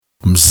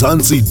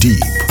Mzansi Deep,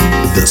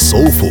 the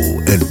soulful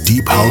and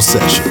deep house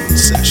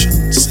sessions.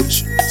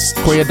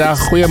 Goeiedag,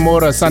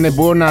 goeiemorgen,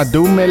 sanibona,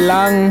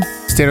 dumelang.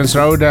 Terence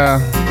Rhoda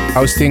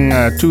hosting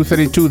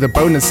 232, the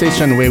bonus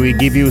session where we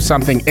give you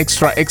something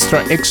extra.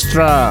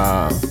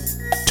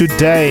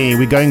 Today,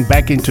 we're going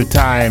back into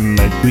time.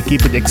 We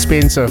keep it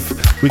expensive.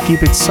 We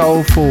keep it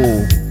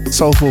soulful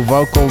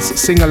vocals,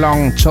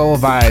 sing-along, chill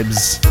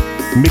vibes.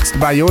 Mixed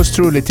by yours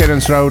truly,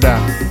 Terence Rhoda.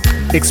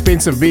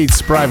 Expensive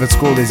Beats Private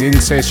School is in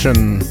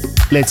session.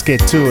 Let's get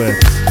to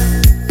it.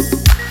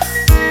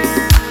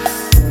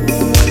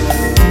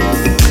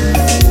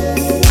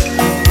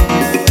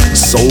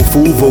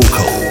 Soulful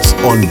vocals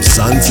on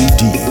Mzansi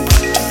Deep.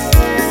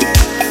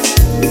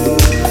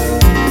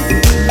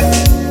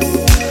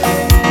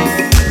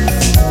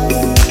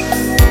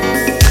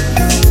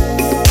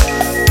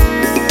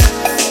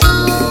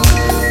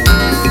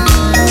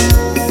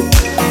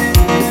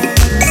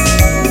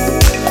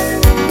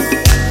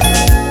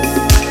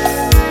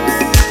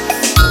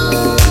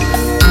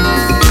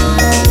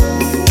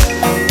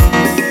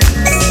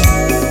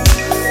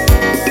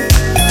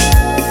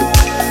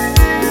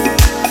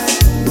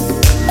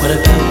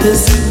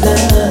 This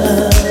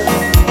love,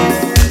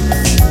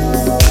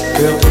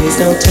 girl, please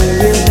don't turn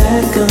your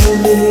back on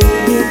me.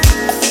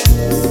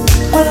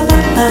 What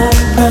about I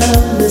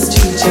promised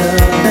each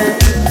other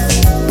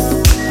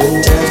when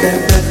times got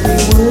rough we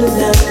would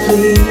not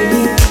flee?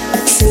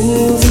 It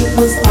seems it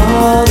was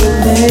all in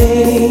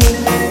vain,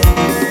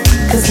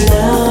 'cause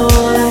now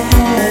all I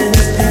had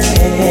is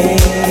pain,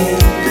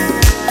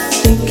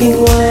 thinking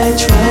why I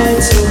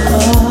tried so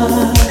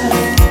hard,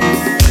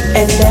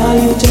 and now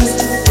you just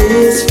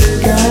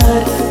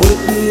disregard what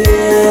we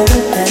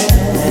ever had.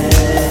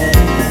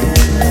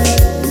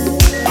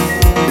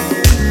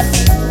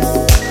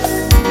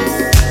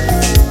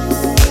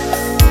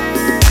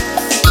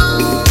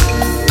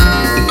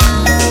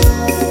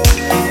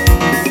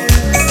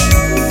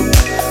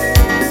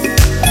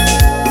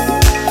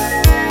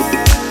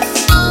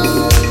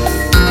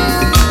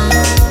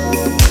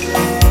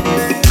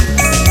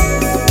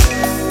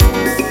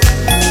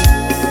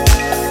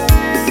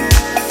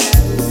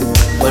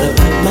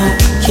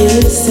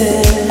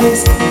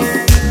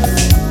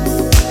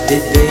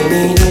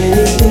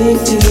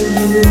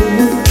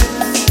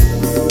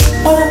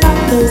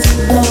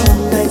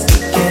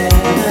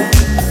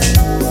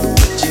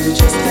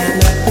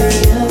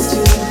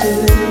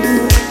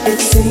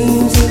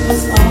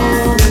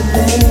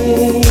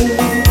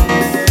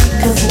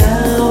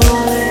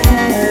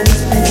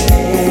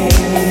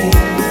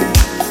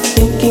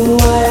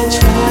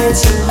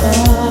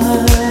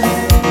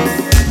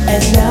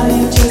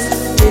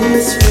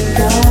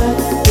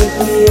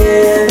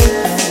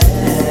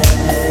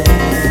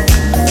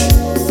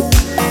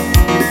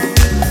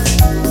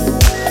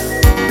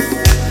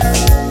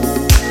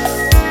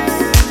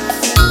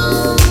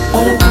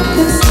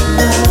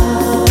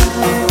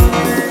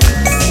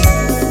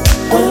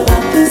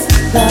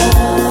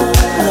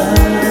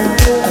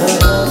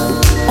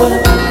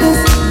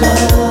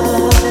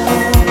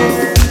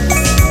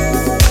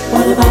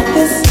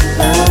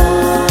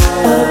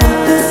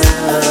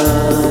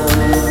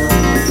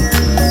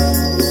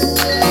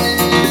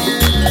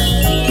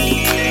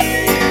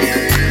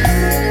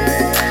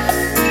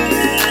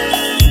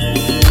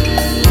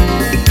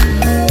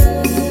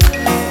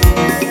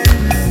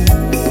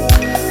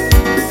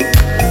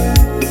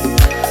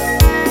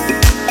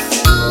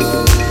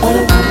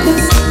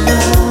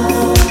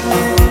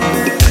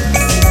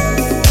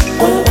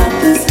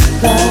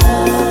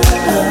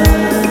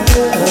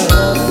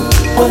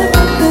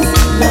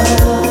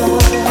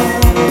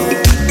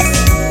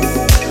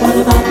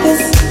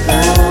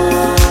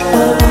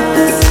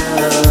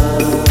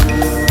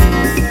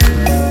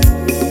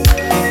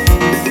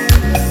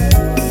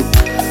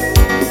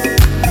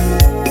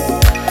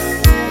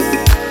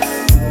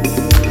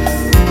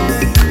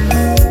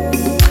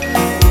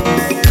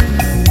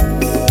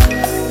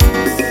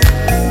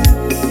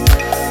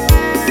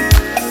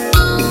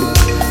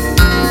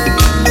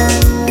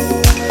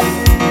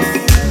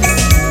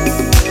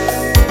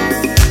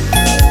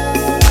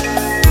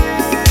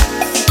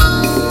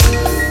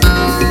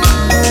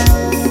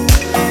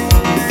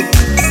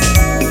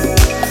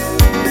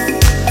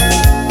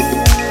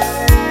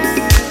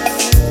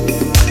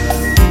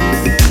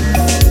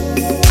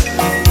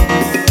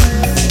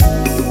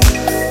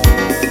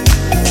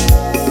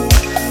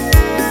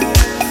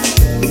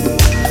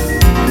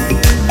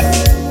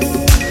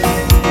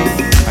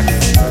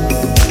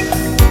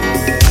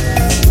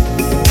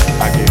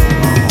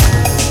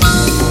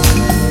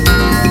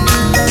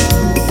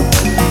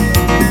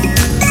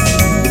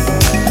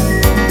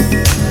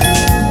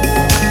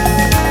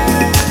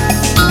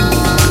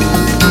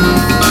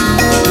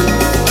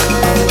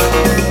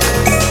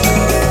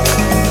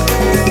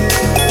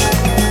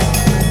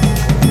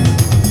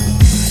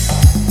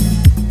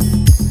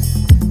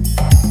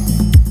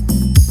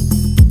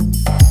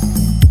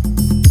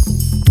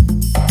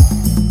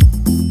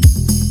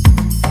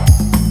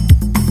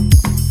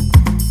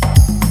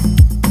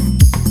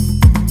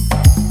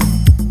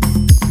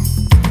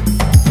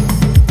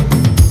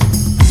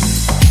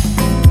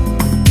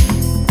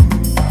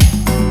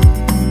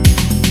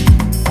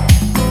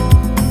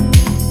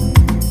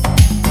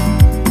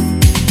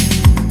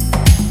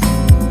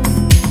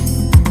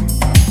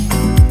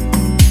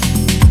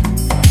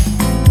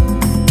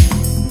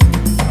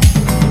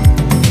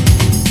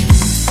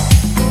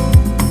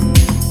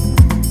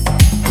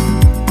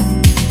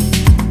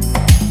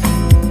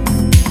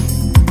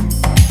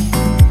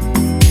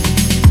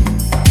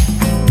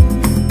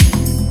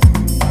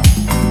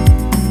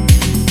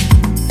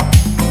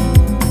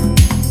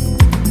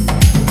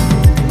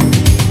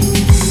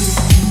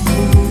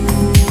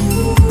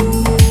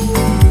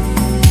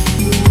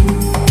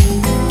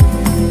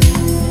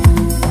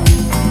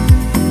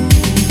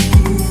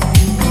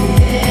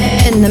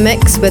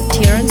 mix with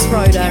Terence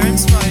Rhoda.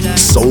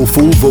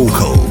 Soulful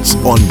vocals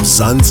on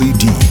Mzansi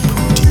Deep.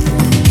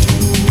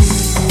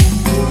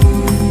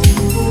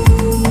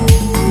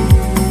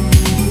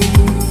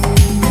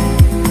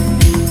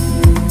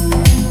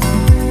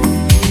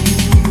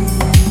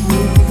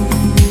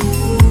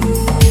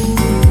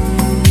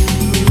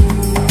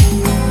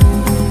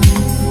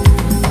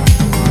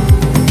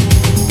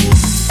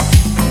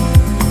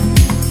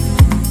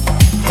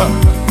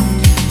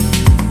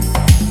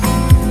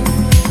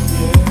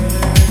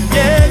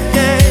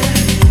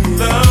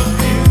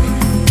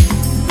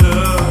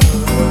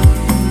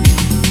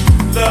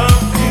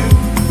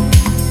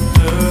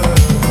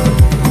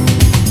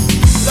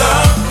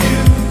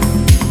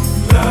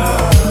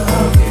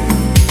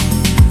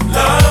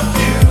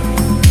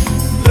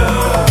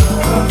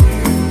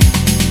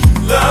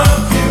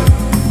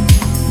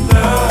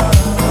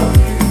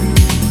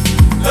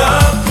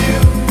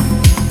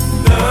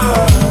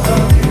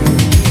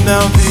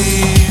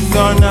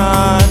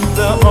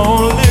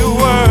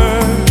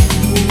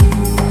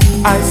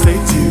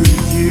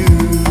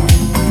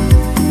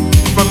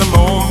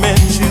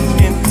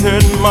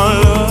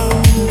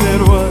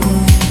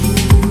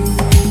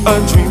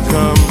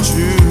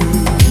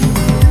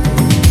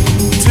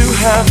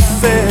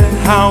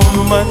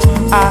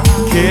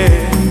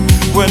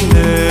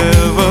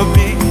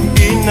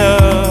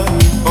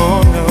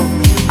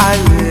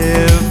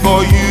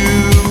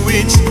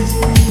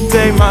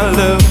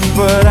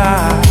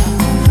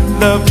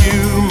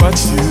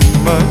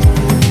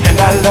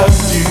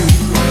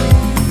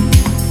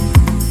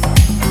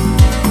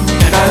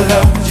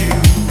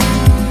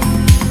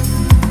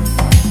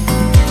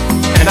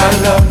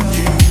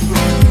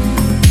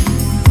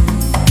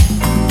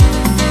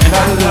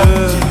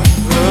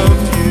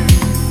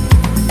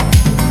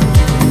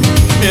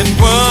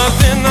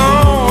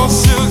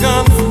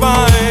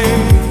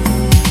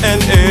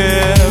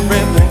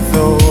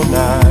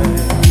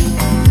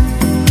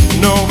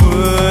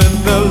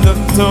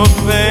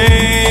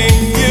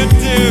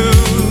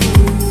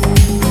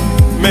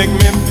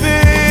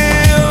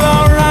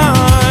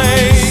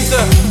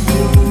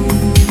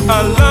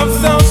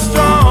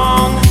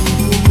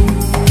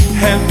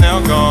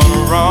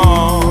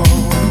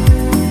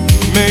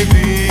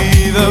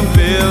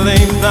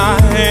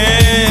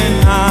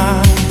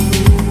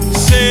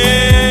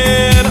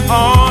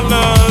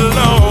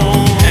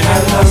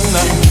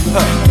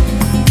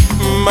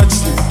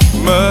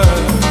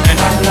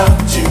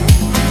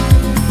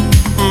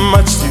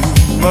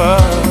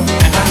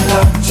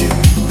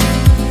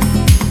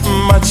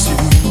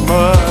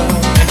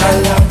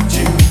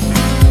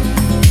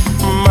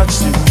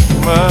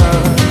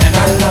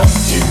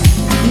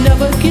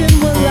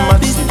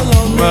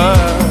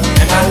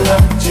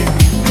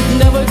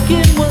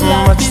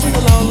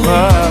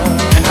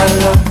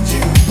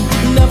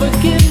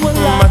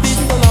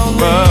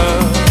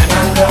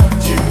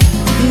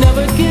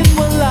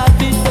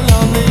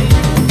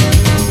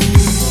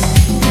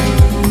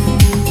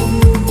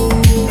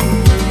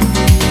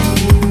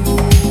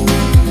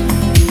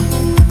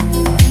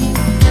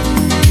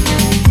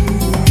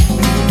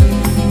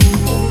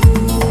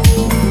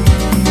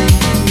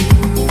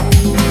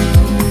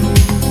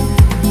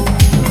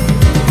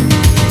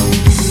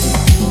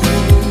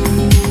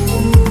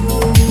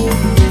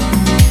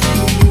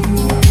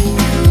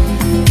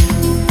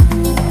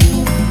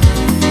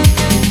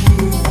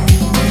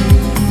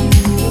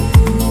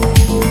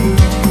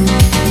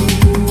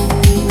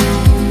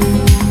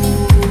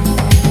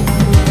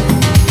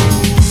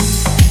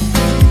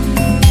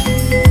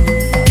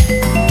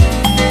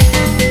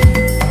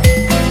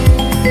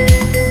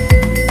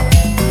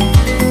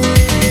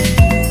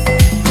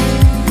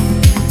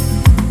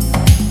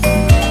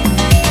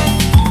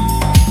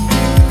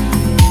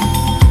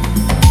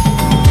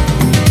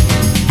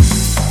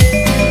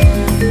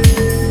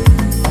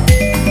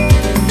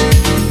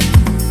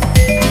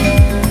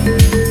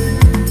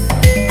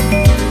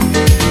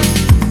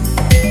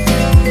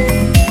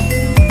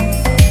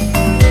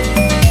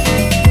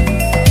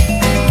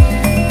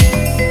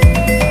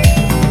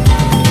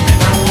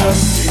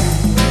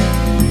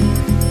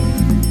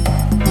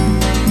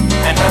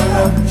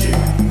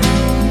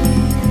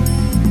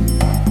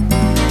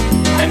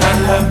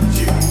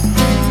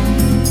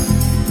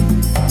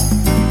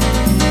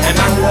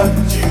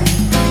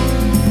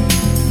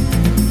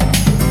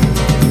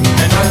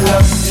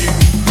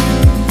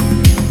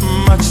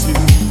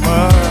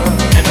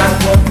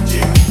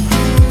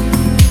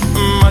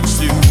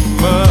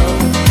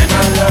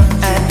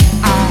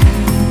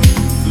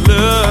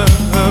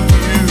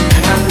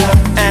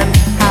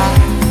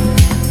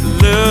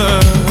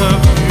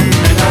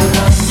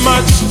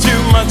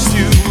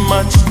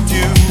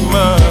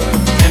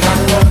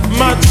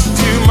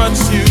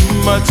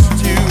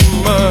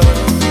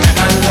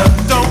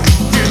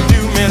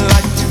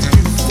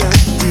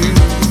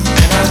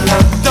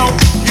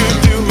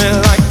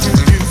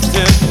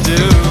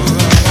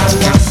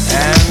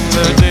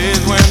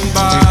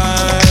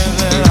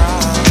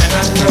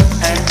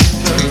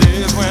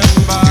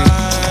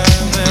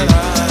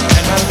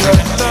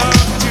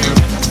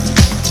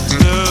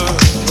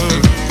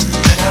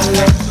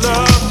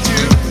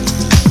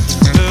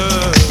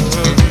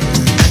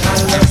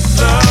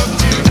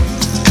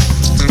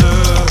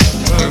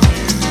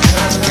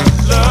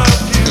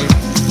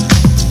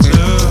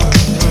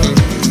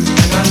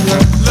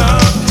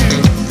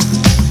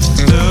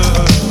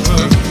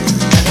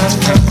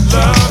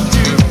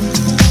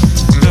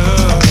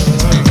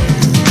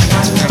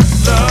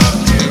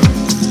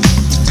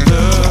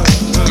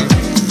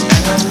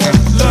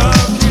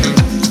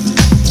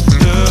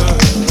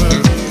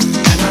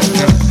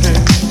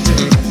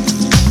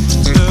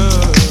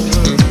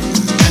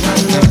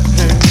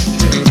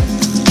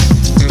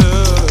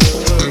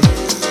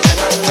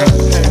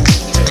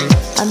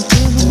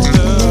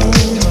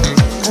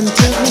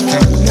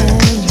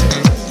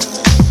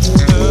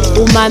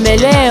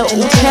 umamele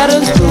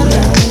uTerence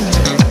Broda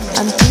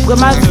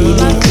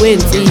kwamavili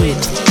wensimbi.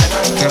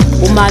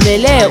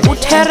 Umamele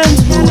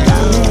uTerence Broda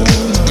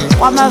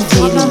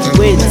kwamavili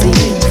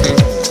wensimbi.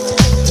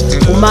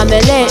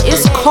 Umamele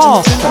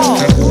isikhokho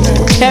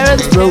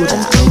uTerence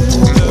Broda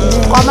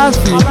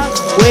kwamavili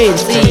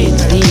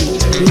wensimbi.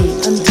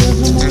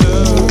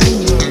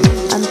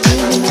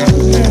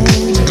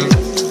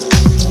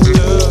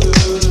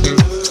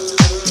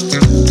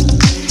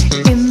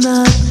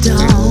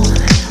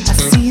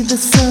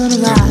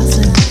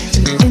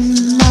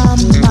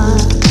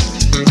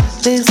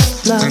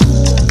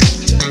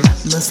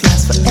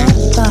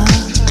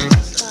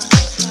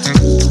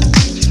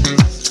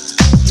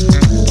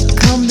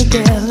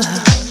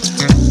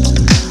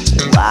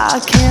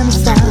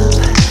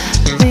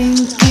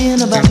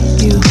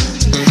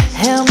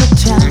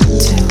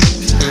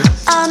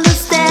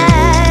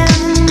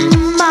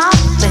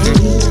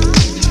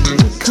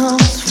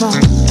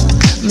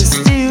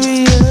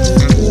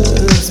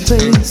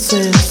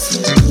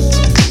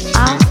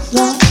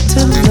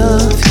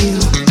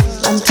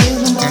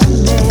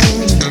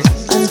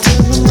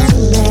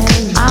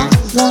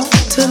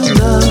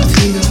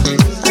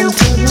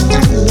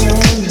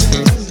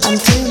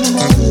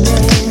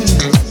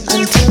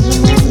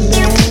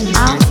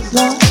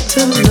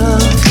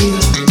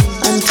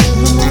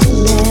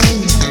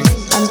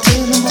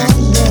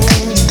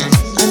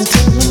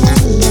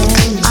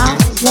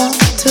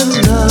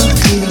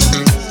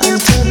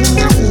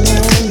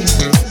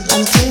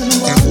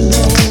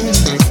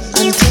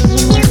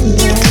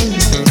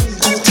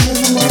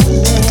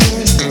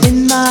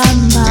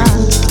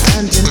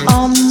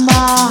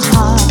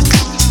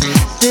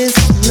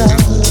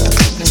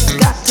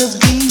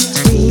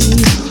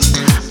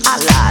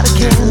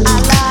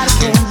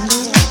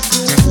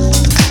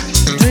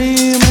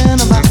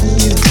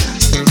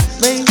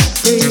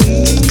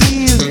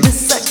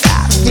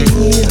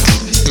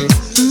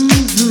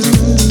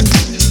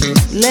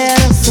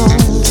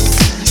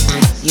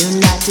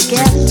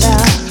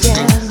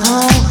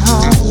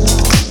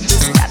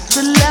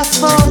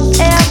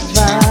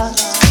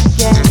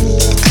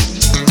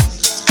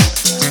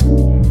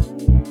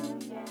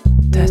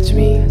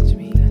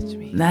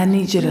 I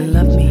need you to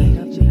love me.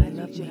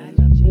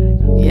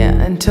 Yeah,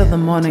 until the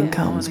morning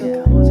comes. Yeah,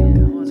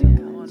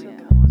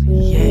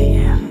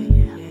 yeah.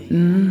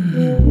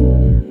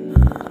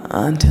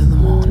 Until the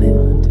morning.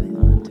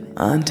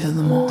 Until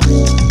the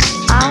morning.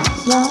 I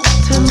want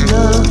to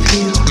love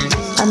you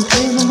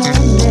until the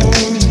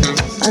morning.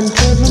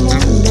 Until the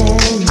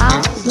morning. I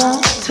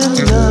want to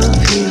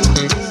love you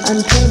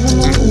until the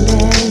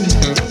morning.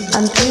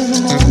 Until the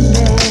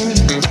morning.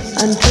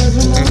 Until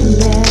the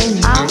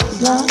morning. I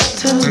want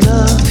to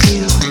love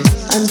you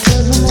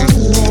until the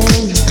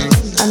morning.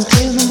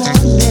 Until the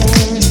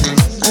morning.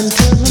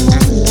 Until the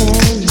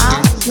morning.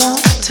 I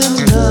want to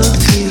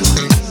love you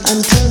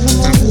until the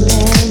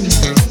morning.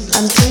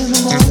 Until the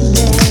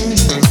morning.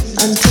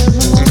 Until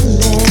the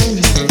morning.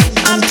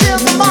 Until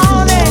the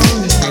morning.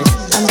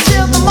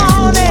 Until the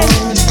morning.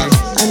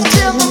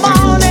 Until the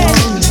morning.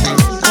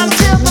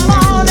 Until the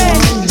morning.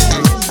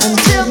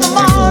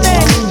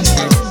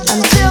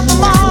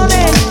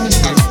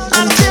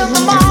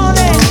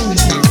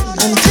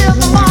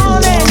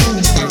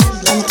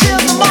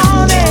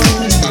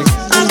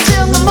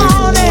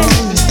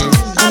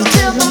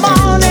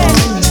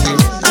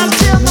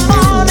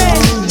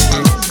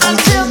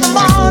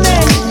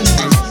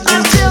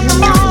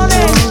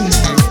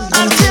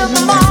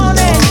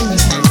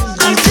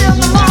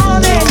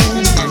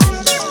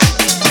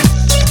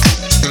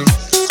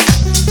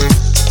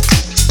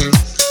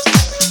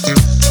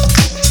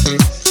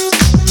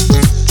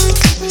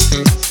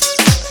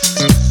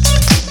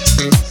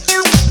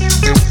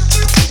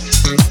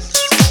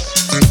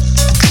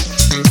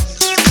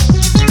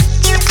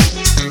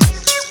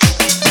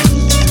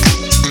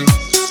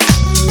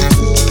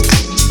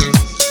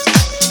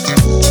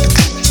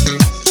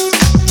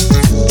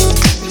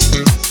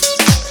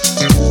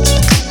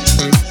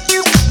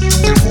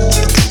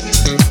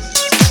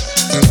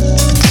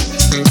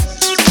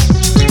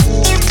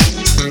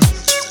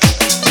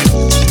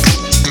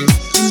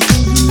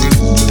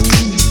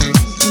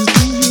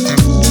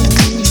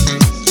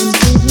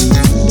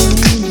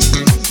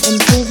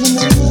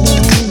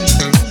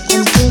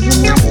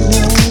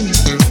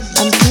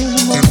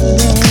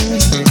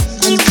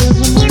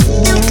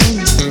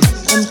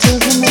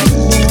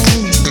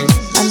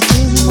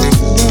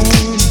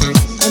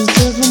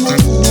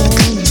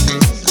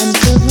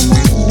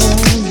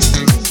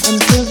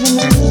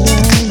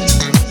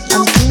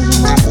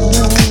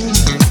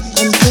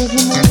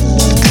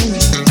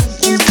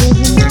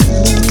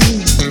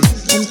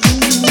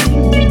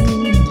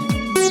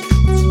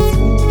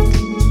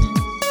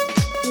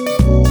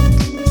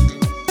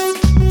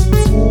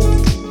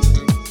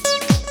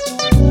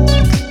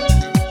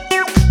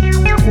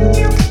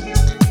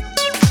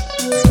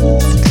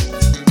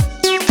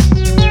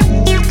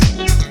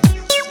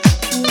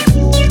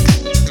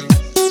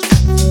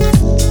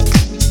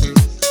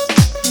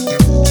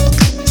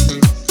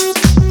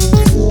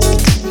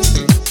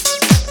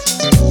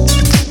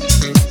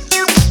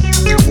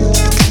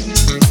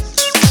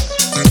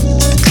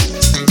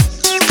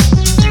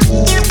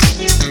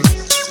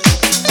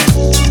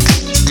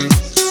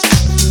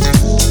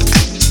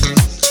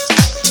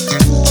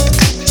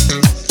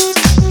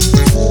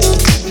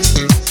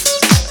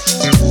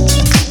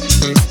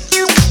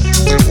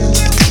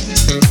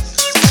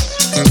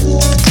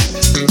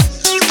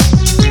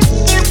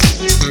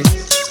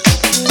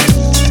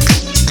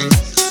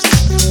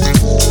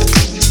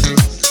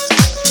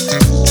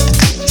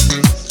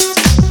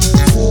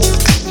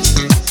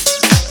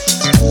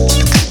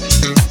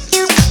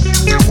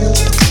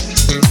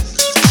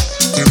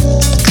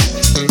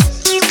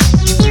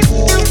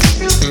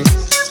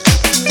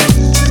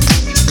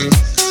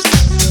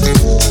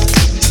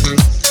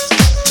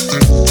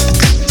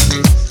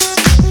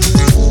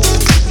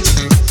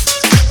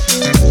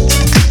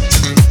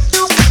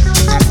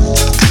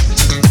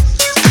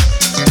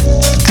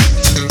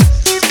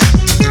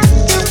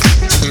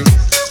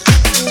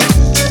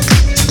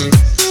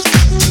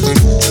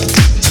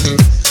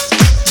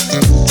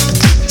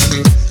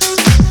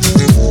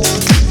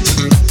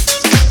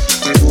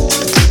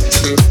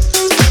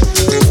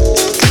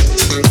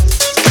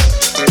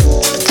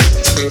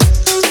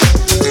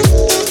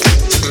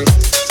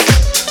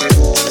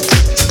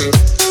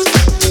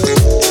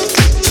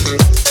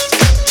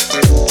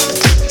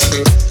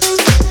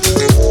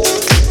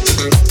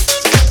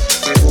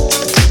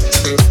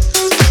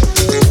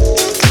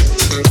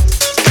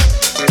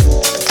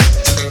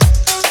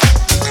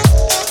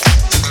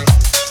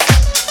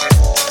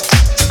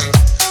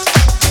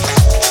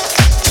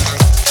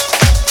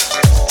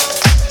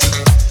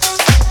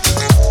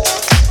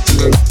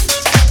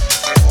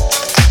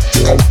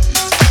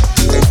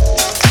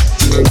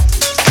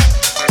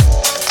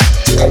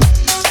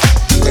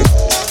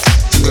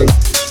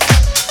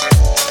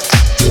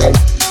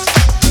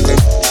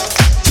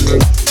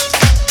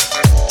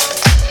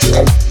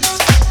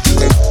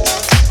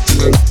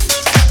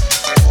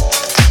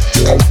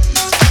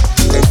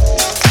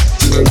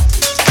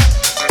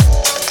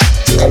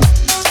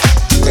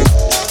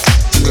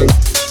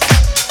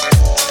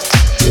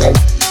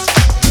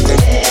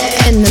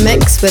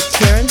 with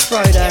Terence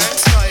Rhoda.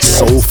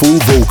 Soulful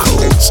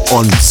vocals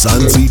on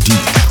Mzansi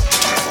Deep.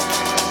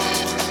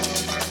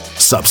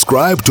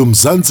 Subscribe to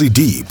Mzansi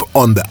Deep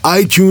on the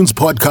iTunes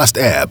podcast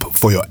app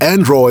for your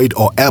Android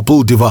or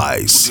Apple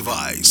device.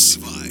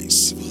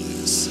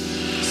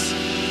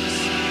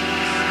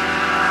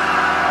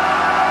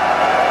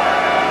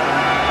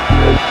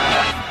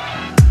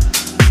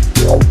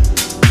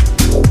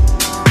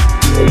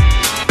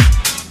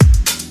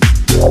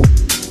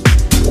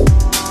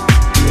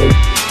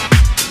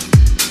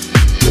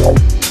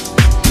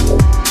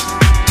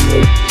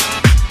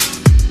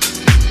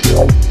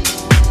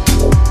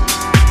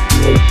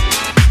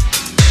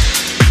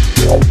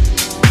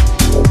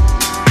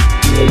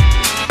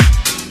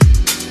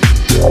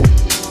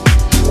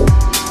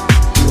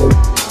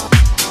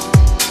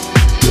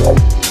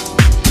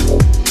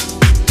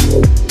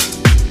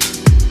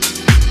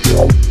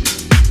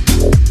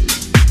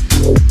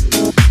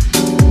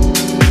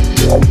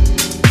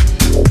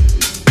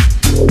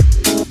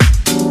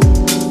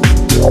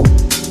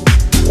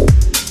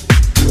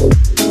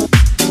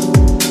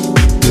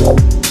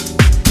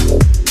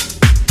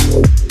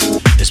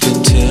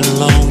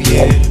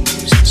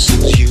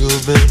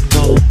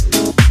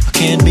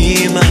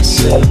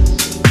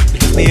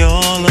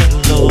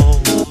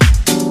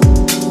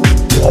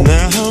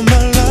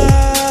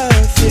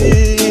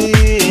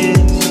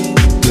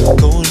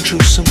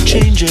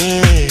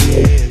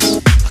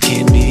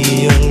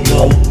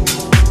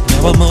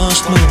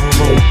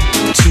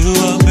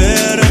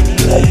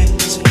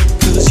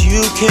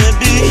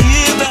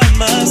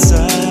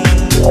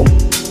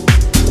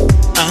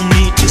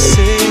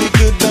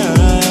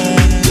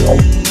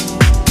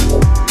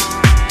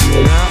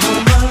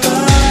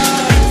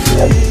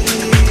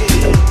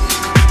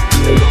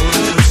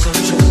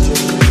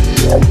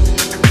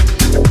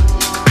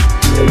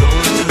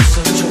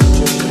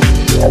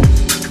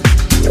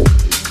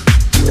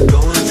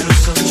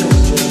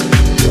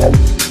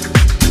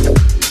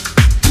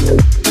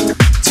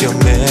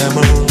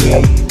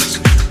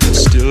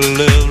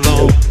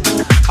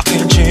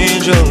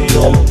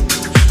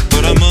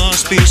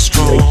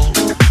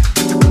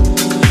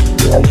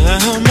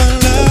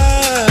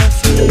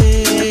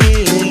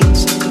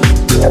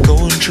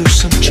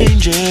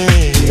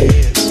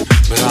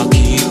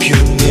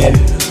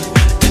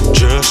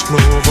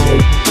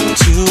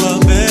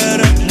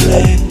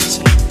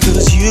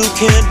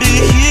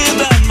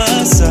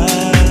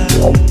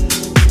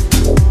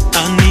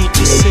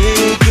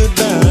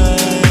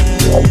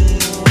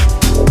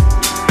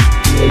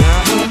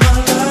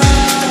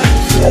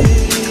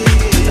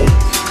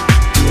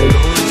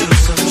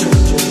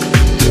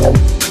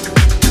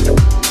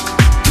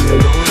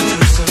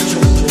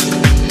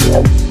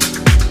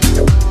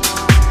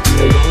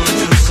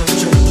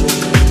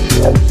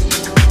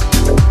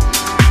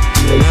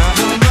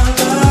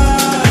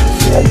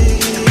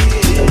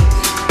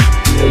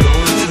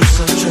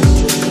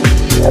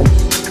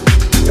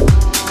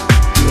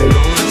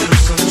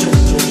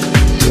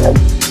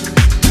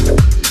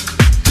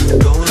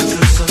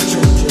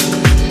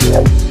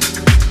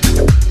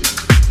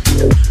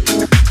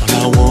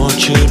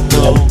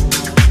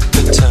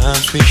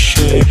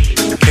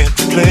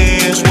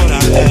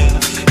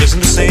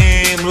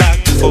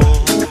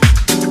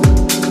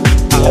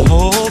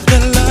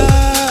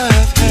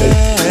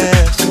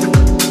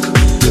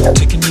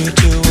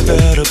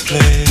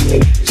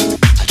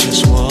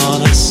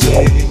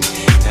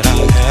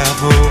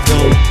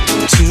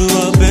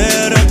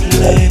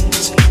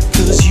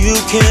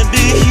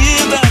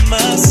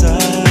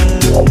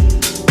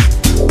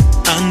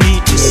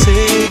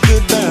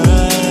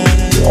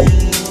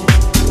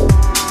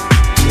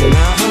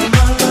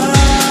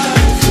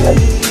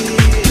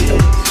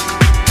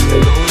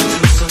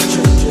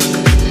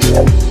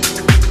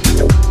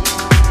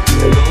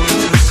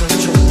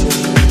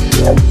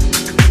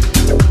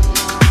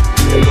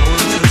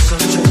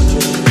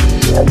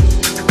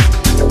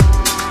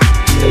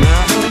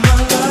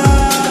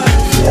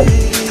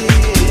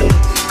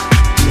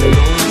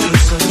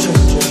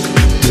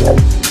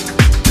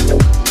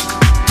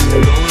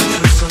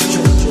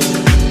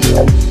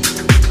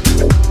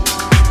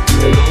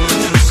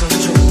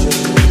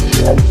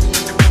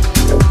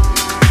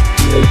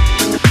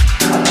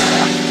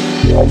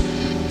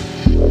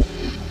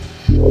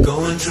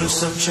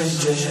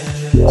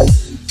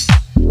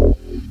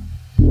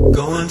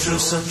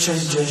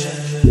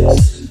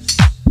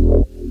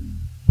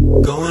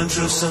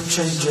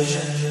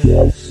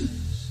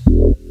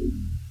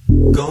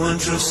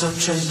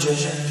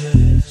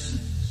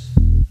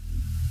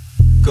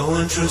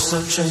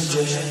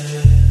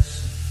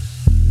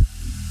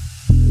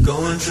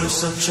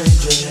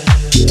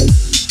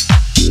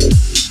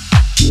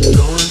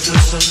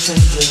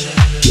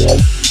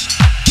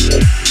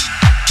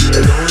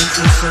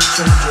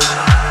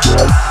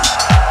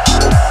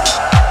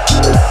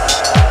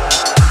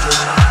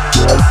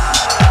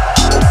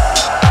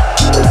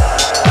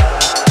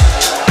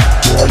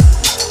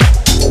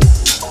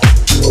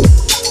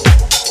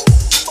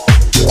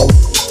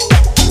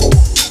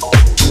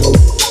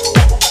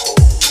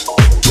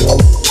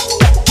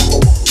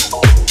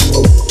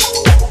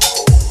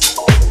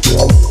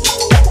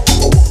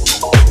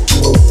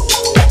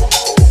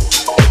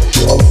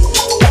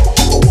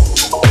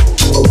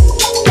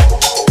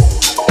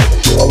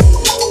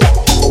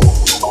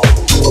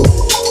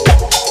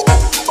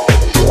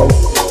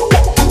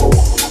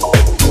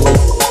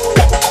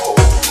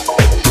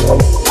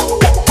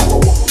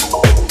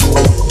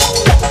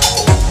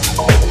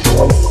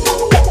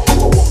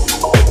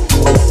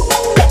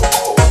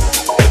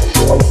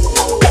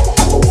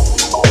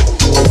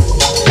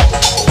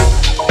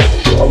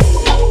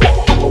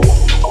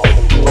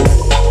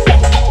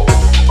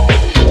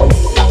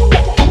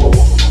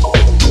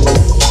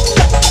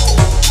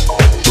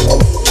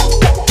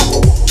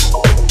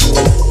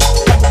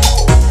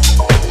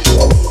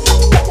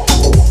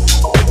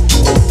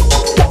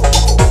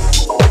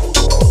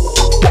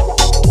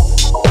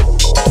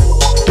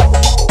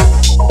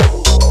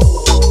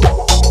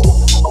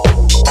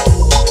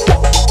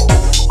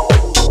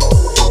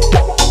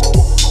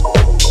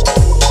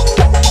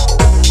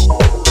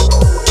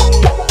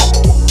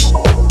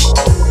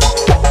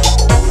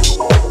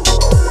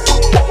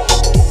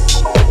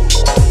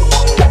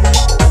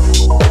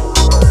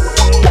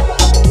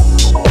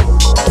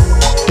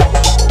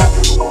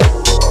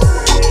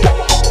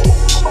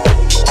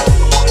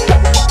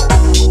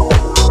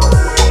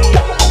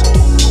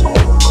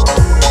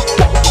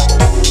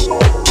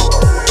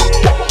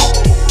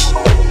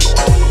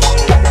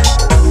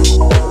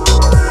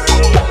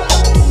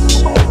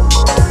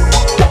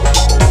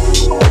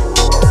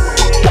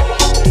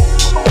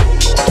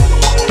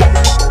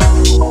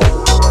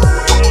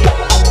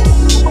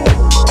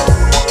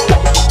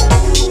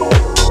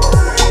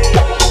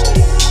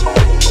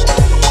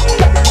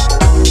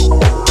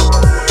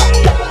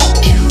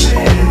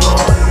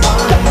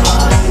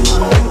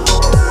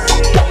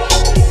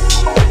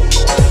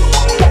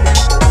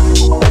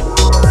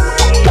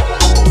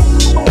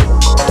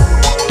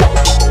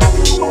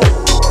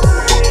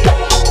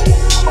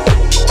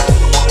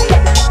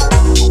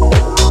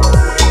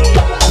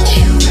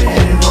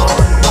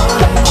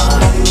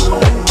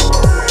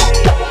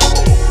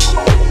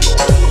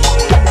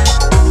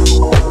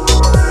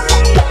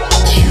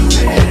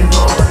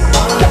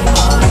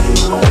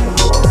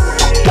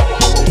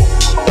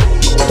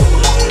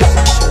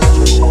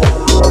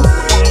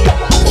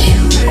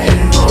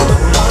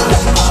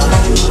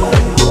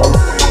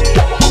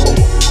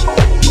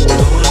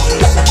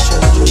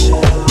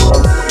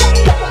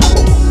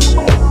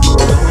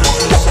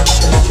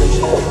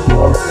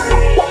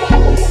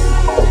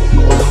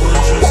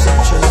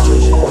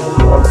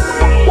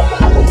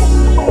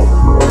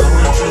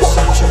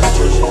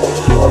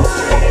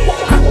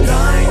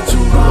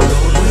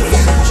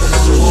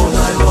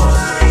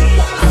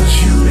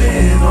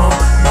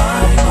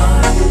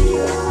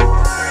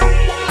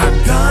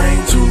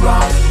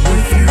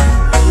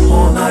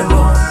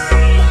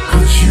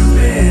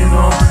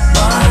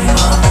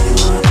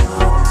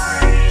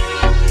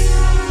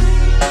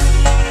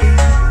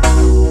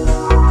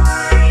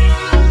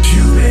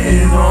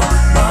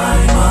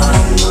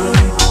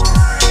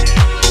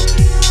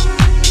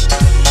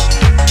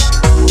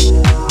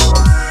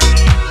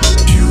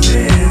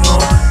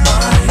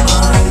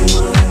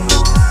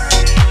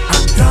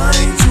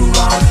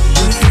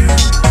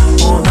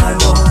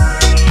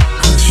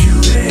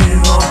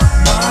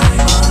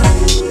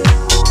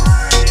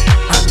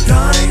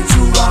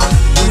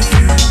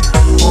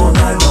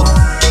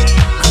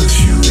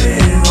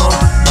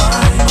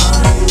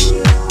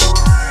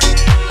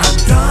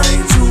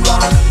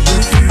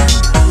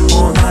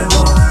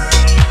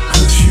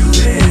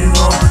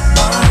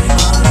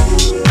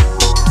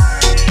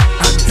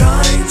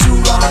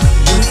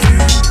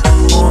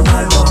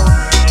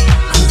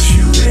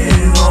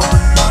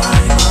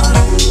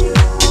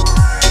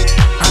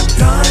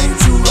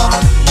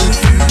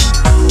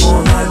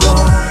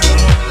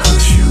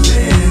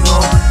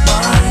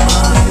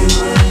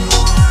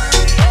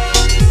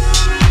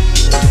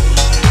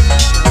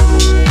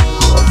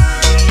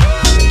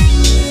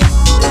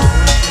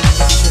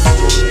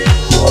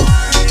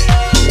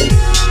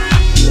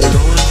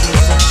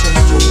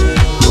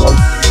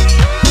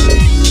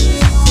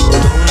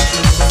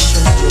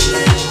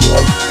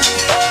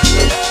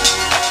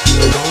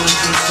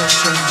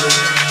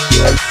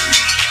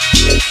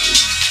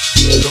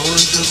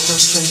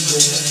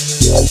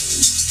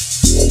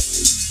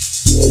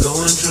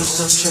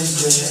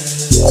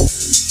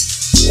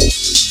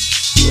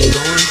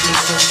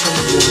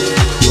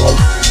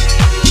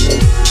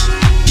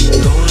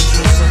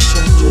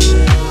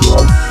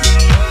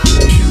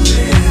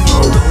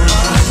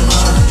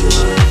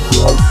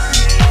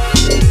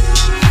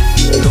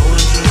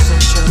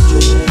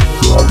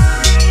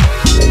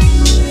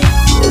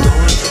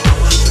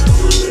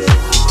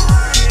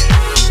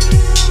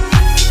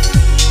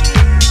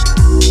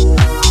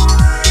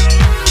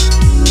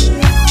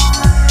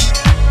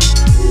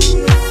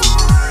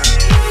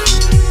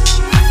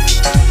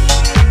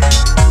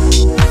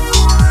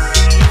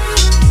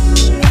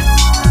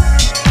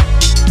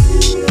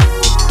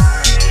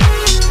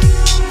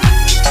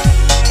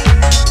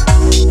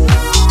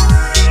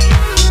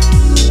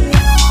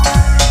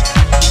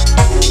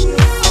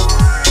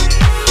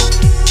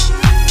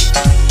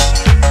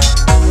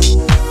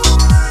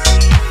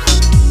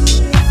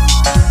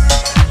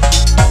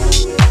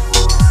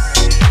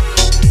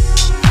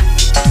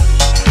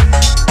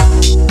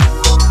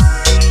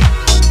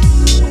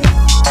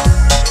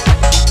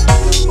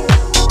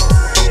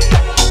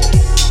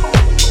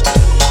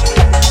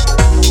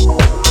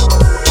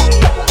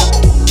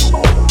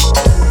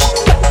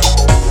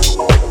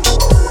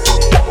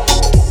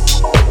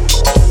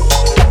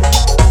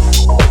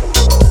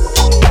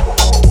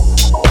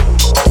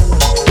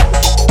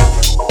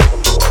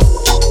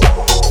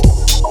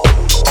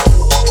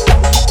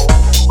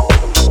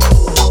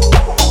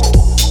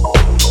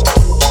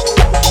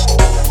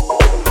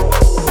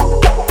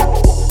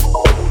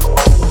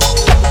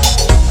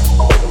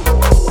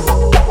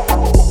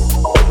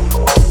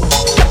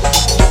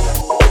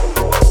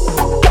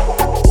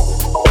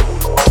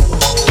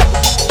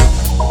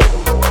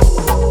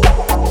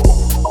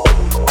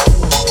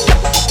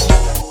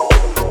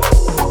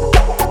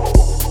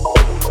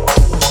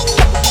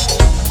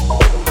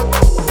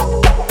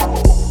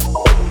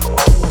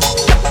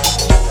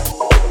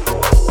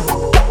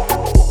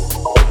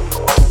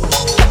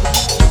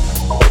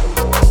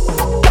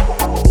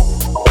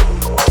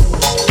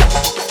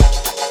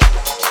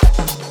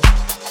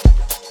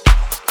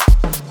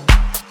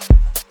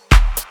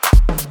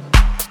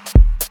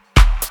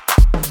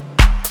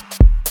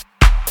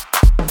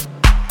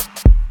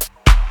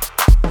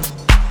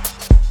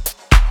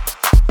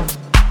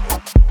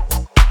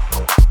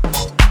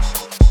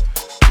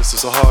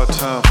 It's a hard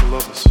time for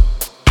lovers.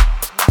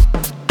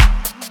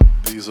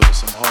 These are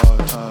some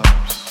hard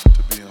times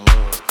to be in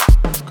love.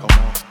 Come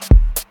on.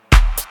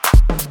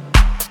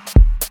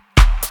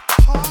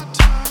 Hard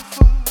time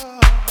for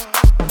love.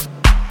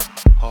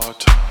 Hard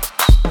times.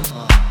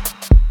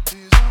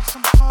 These are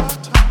some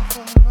hard times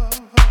for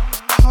lovers.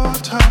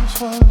 Hard times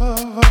for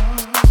lovers.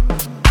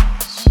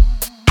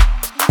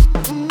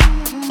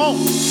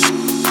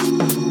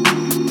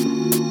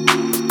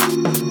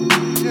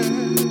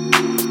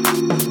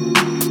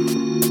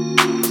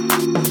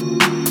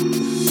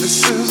 This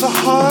is a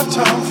hard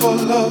time for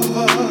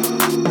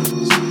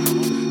lovers.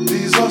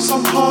 These are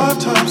some hard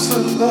times to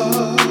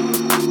love.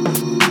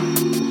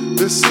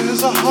 This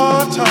is a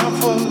hard time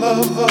for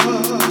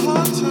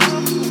lovers.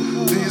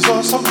 These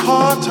are some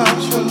hard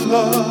times for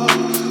love.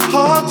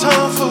 Hard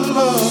time for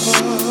lovers.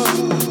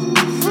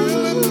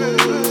 Really,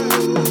 baby.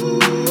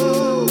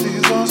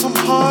 These are some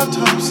hard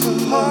times to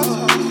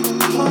love.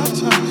 Hard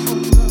times for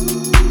love.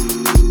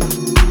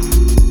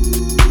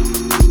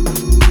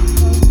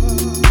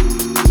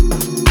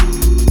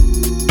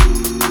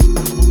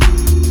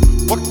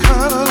 What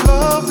kind of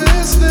love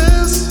is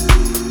this?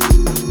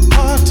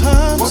 Hard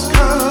times. What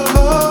kind of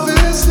love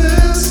is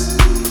this?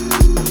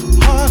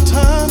 Hard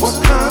times.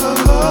 What kind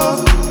of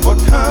love? What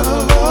kind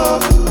of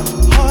love?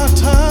 Hard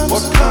times.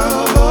 What kind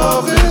of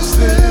love is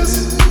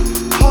this?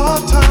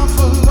 Hard time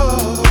for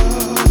love.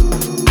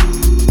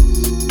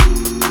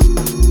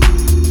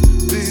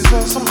 These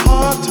are some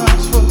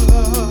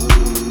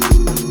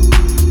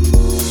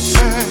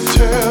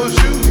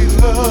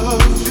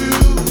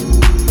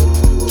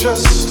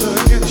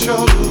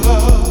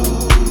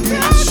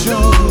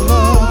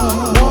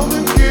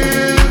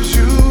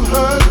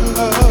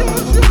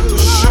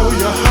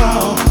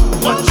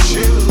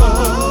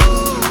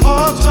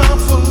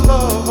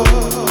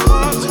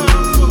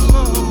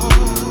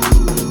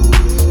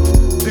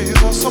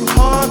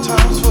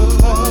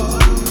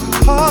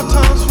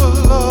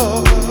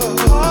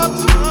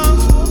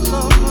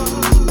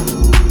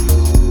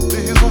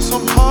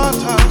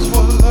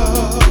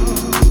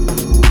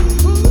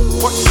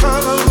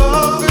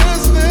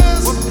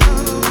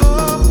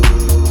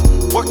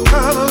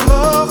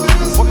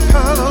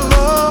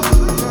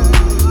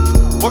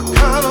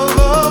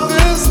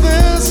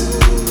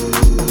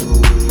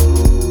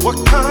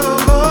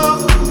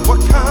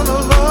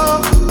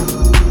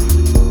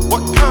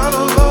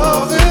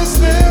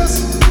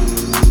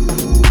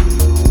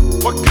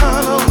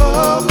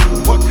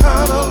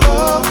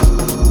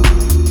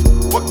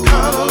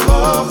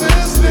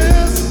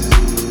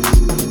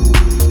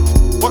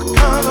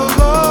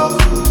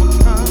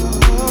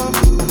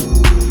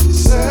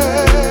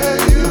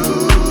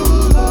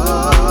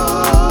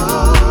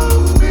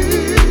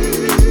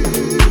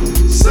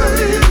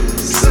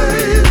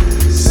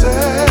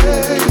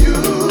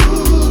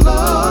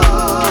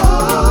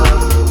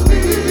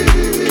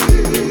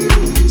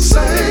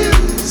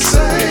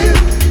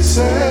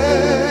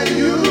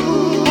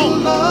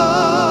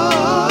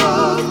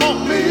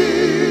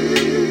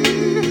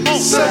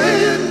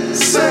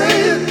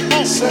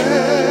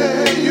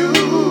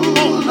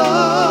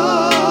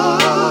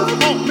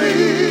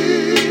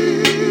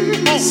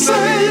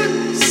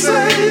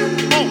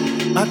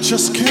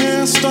just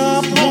can't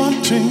stop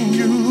wanting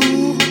you.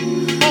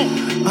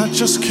 I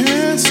just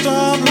can't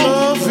stop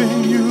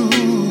loving you.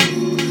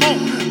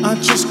 I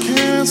just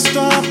can't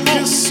stop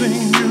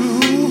kissing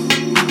you.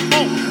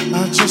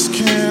 I just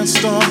can't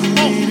stop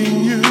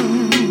needing you.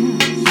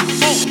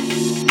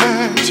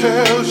 Man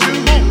tells you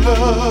he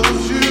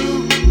loves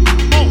you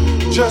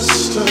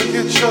just to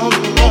get your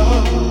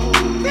love.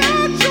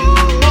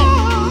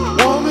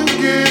 Woman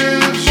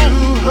gives you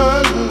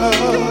her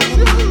love,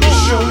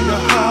 show you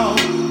how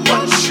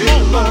much she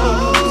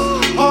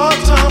loves. Hard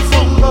time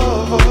for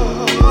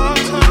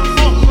lovers.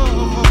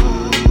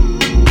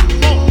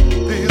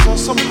 These are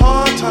some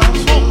hard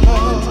times for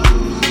love.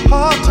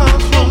 Hard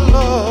times for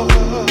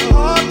lovers.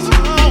 Hard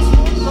times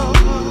for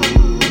lovers.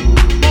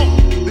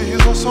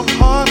 These are some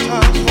hard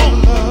times for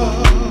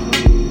love.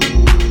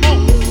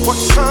 What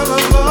kind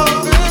of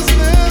love is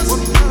this?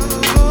 What kind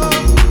of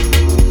love?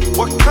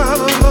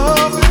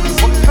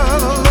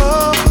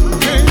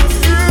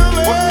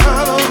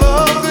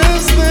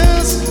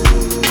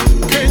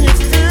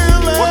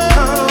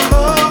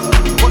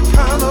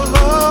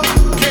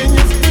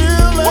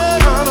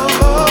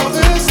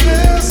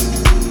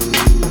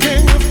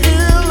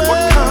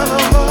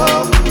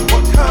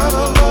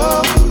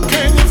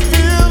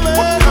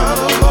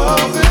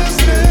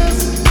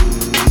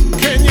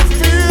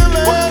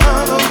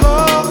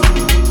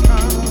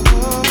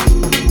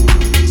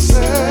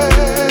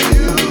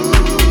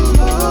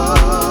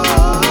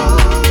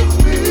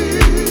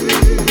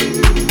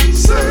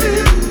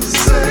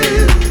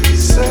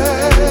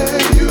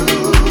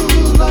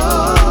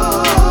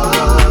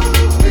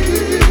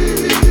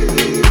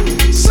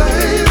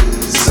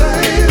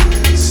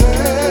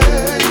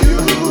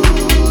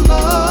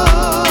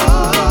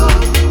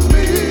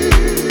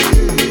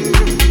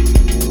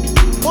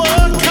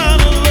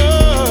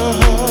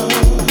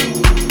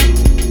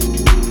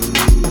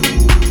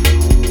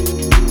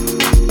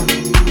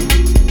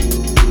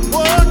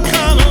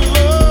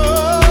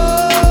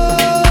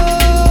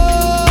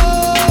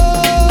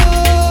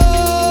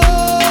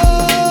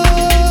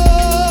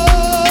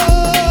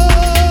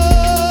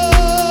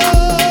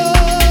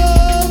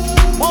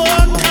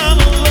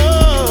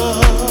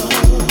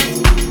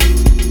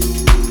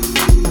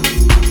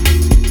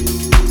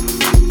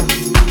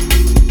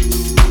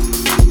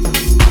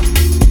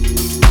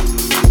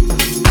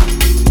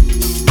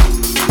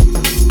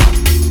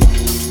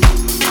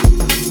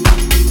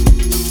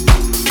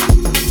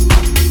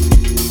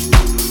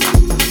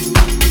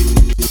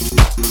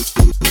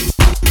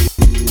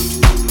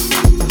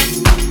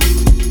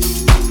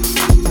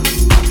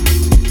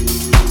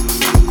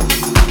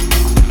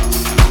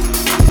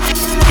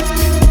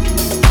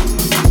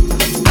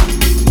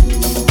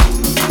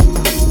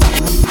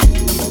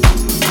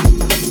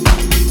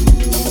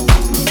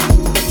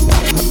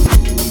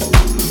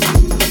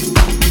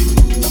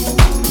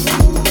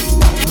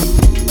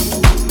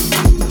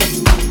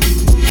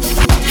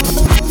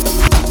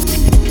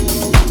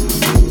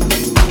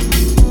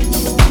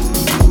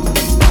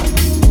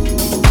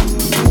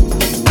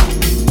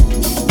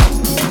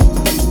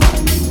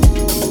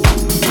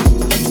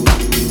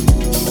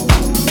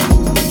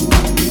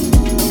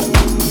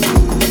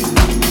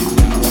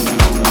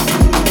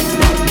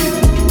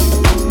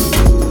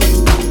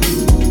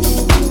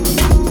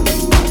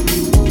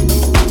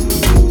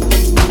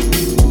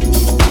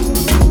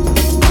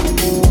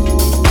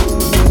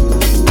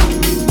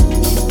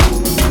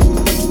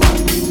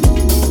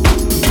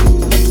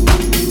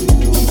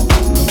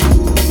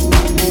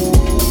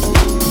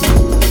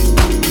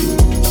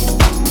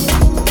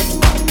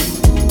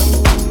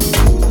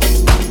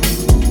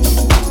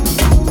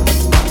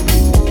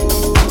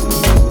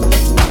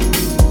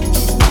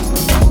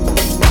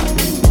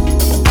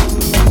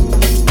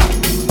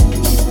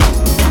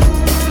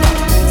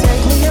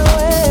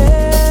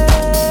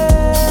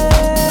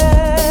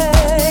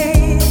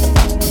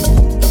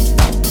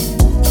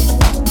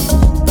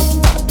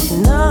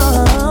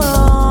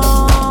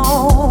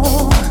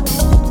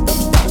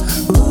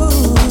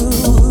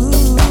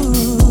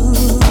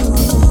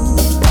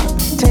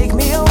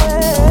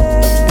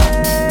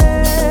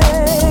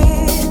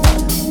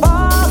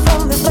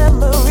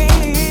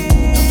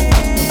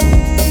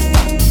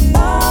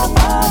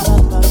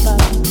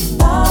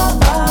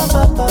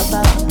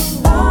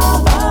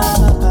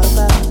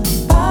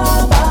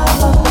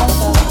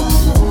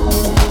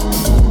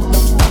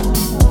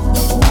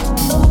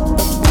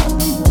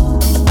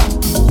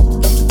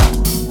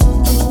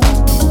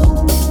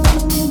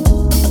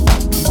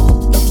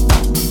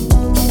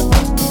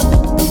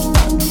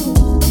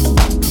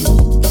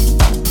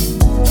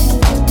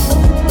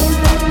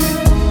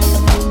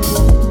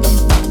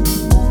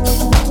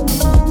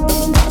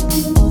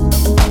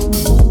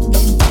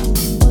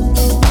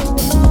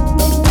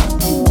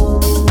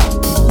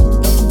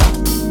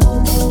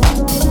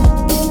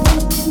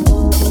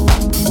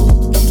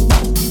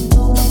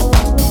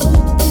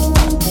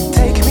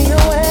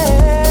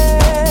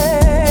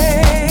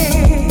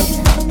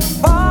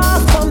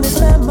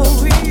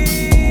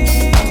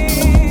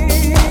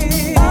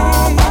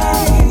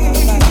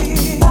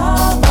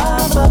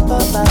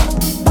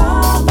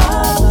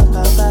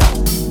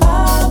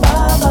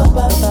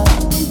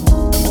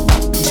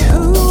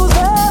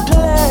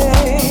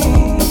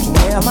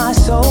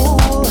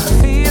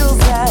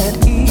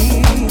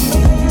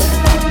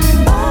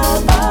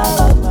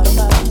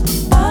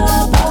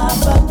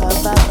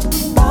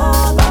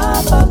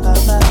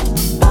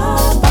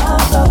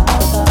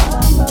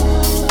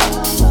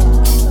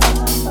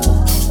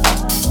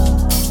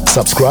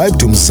 Subscribe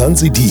to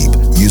Mzansi Deep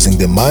using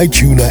the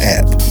MyTuner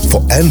app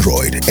for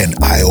Android and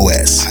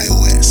iOS.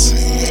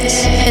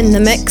 In the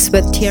mix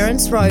with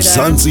Terence Roda.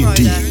 Mzansi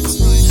Deep,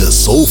 the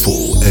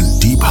soulful and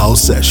deep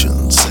house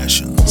sessions.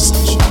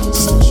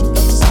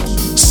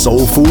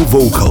 Soulful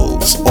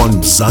vocals on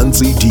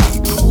Mzansi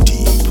Deep.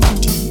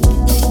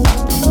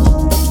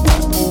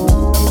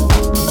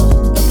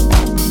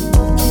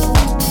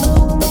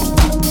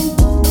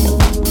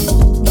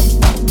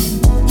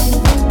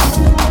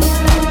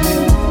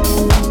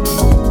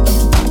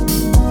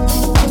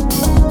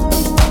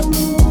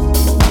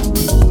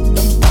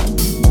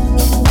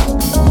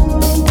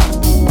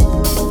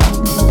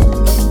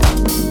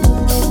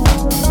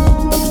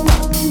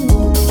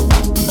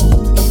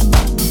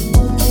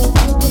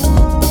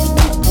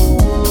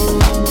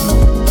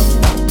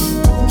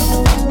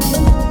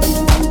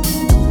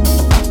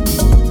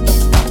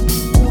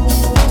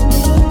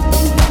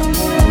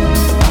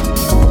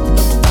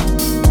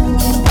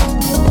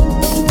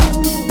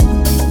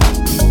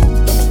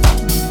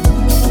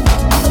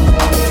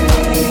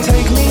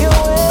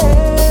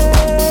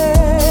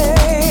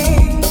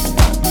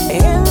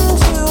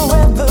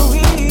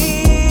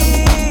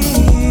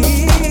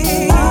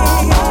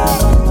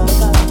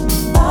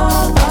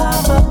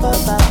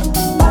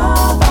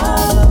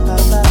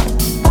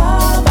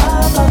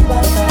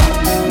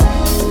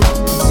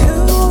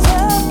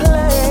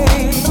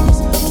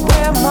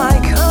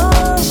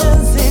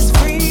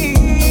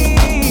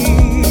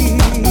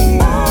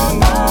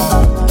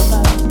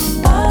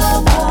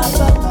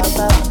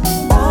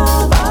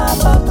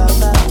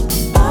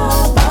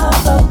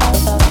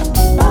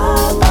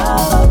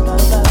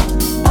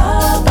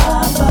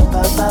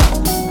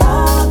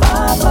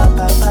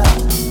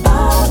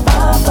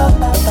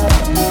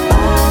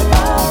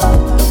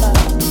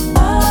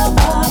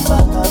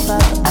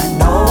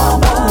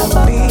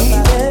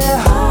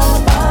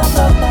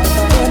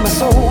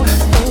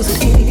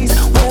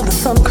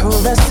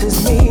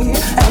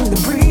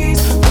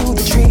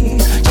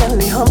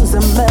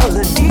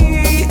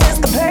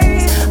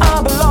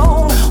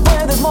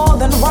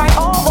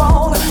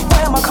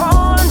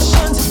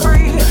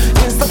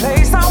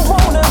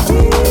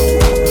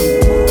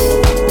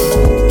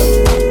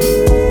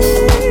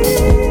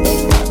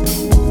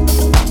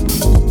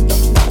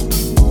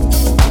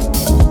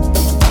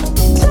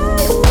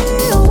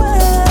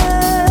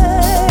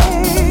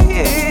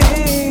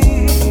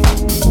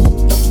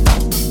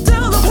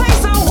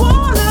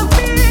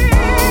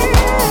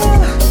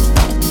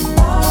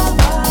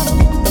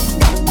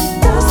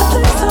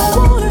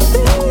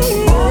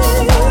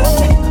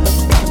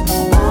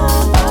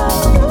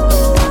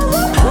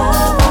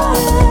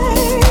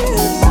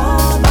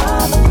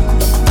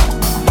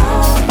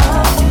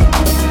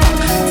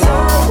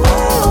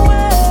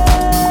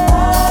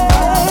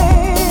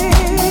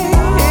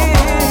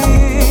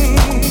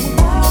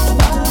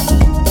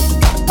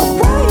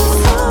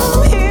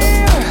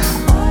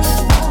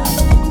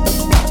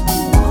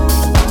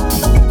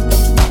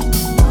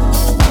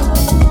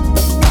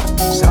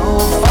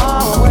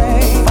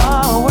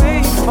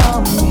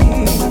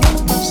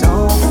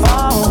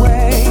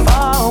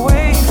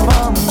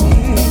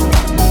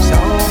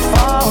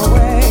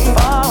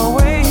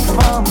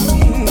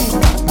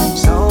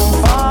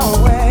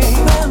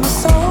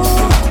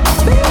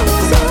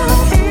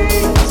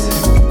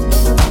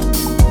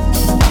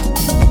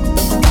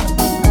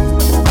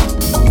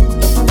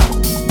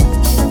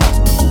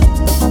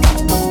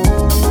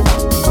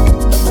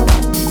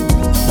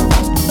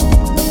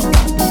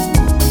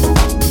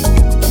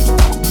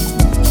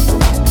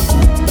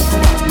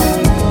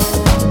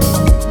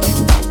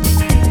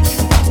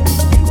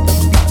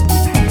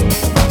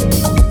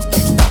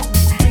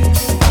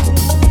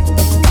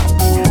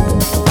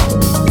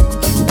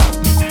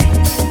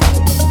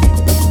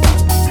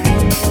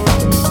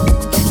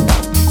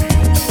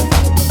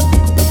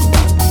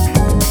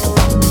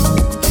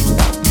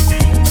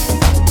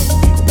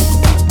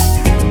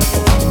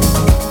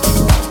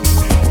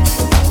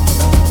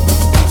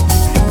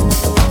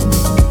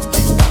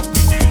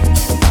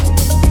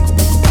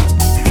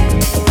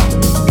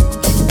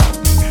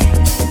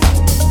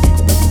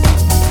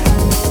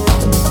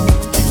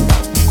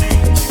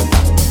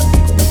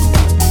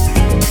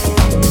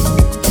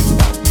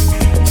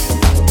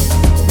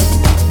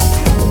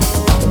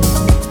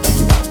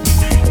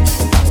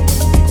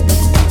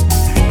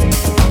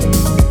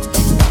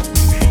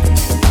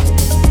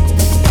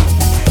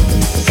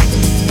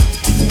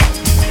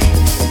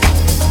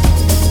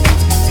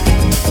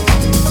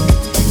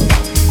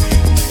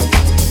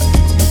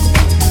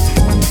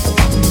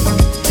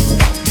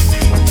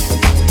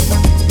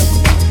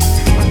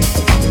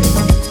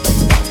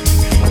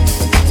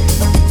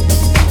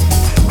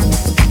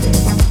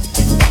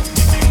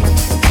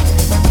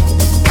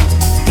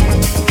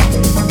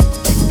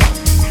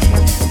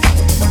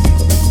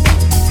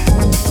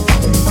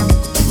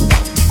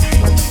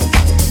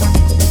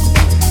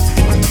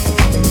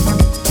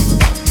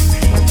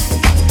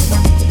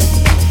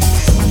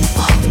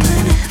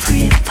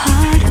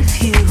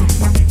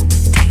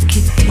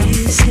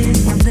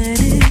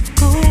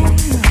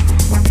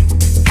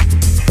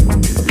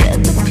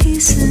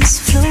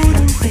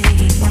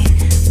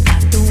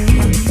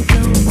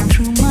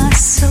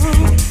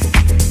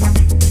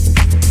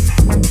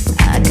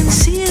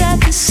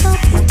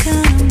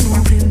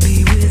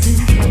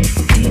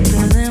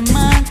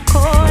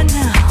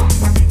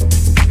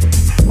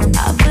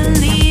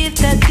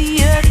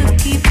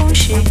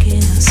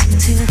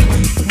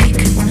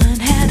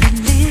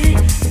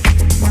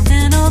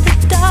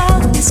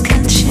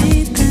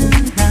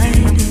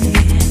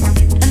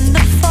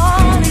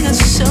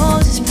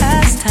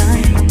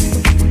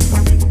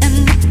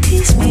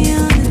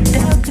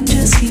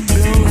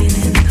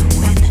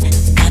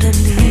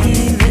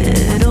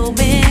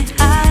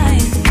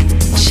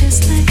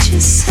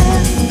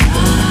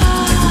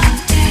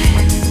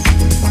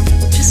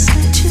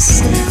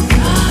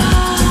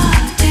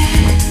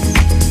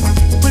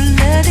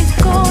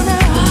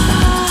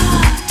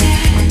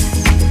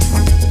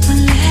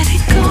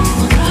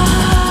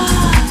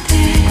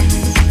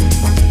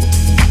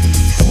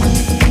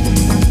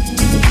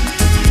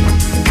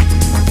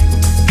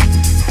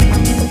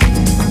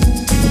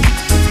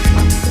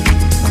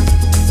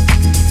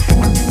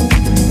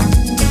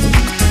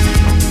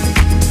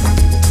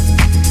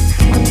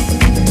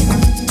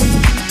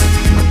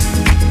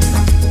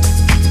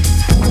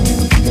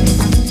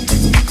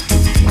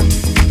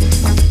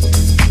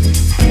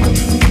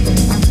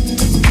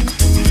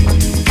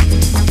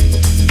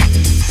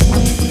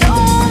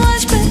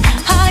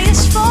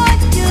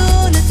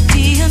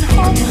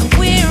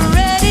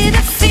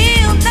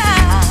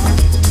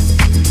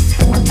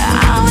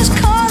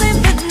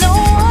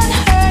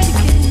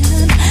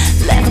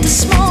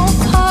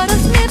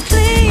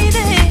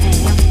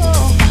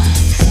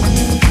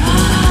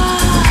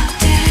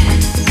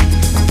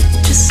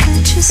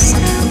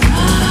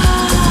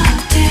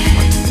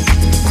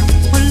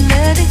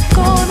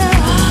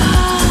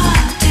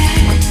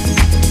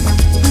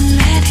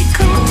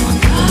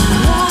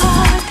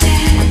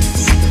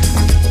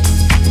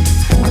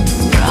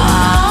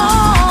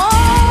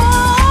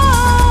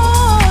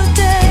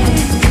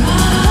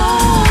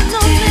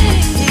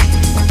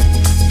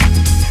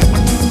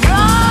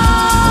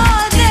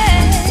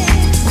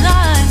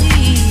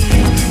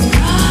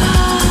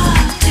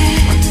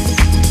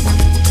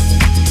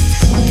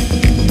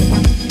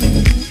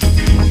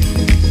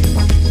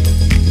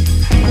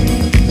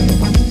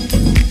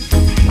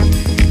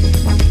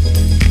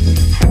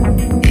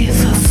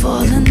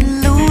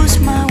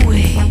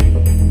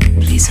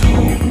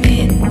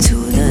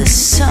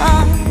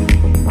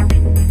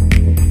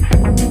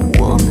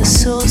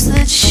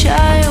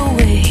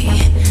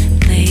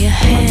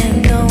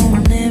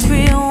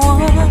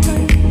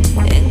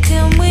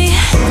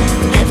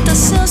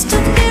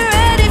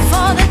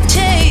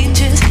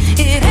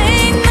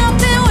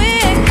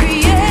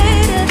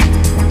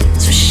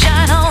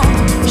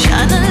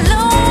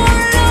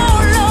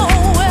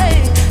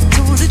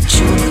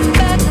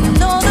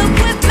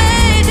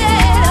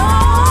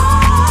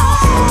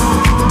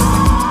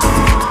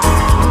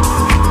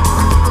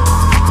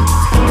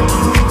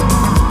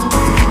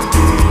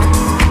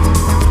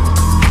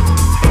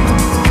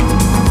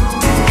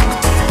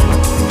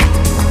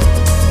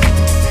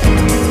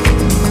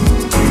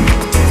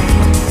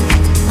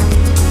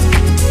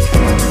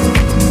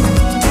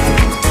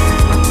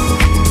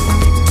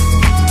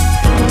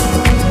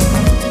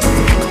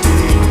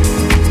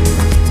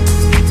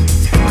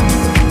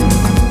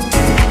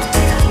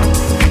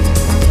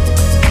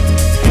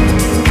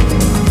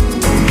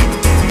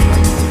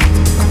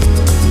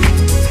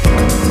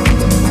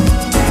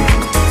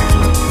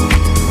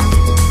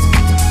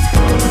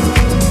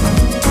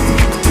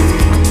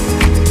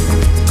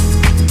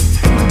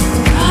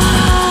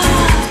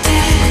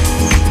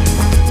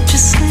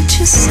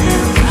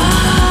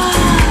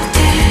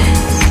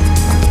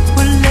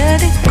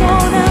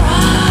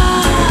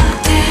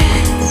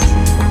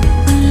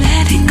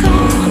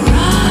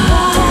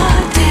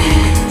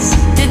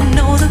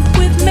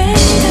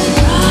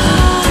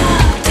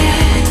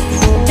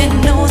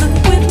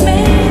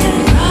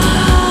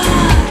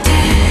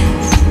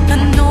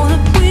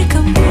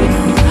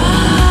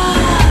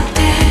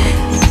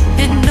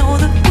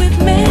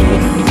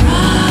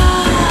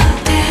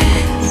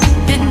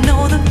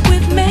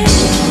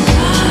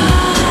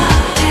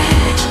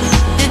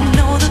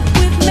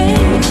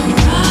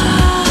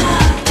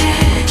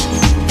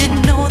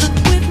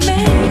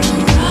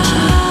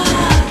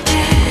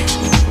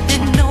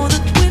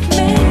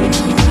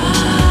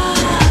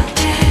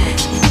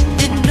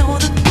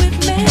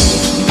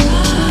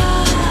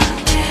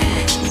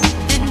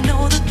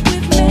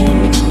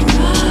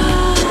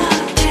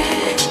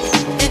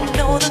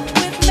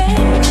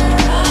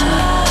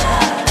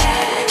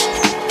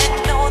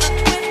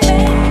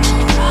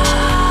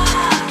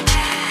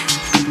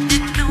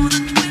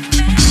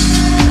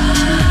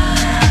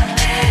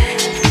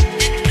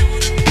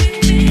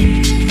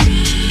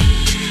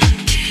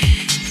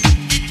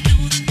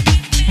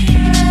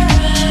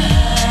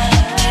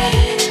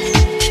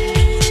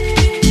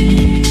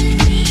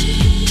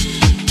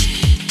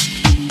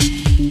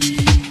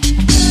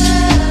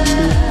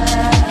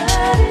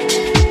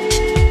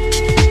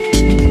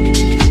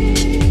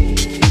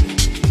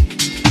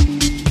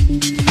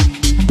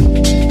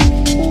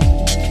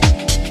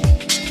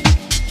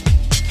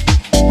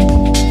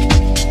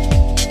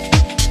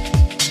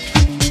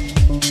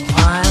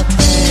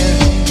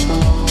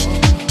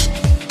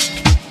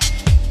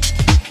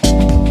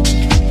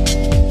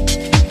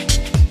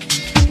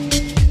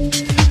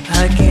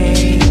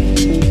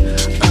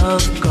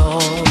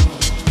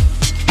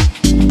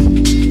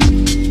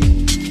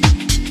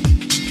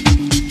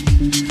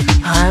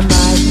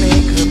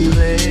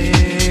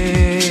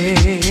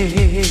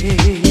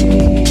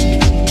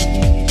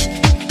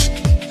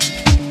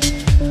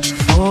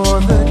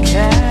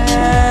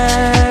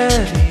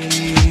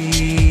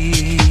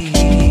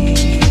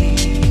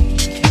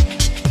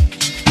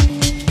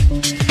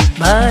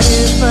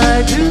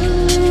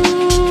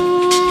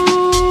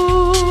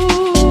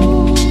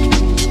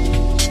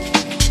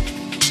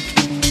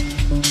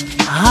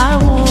 I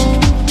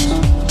won't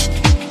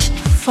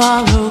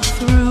follow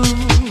through,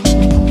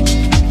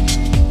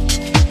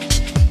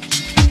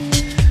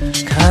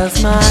 'cause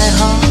my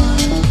heart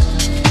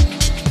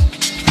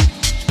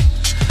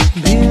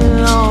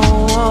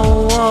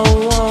belongs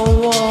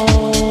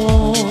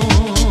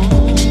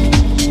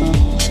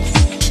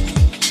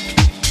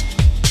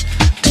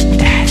to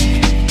Daddy.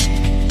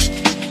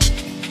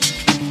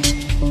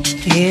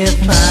 If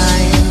I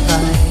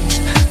invite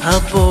a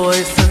boy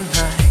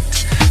tonight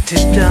to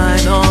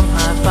dine on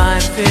my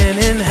fine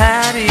Finn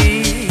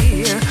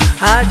Hattie,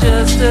 I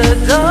just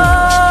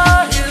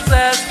adore his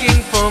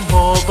asking for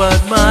more, but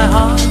my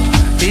heart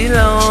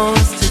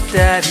belongs to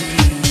Daddy.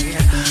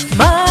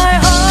 My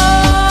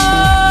heart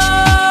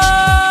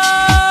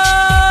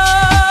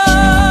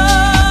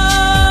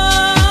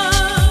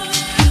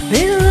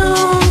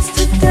belongs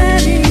to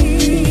Daddy.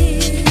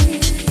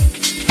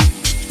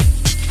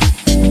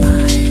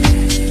 My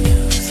daddy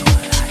knows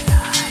what I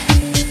like,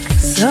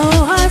 so I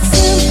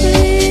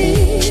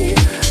simply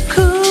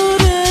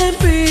couldn't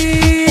be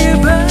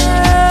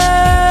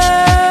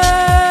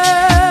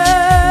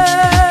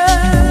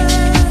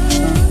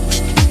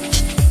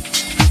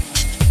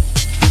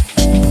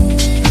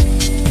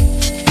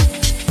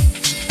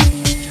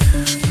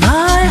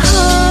my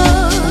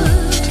heart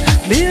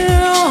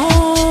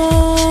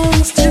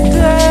belongs to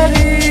Daddy.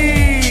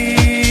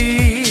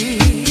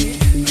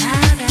 Da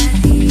da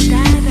dee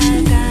da da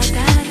da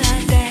da da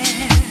da.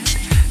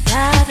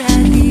 Da da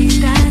dee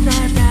da da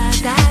da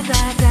da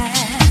da da.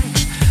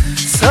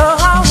 So I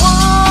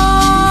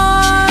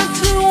want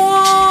to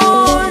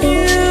warn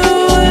you,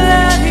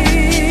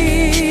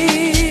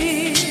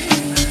 Daddy,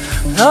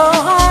 though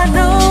I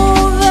know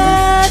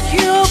that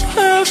you're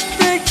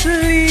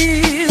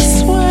perfectly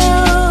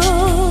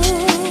swell,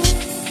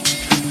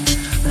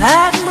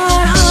 that my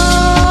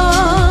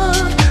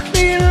heart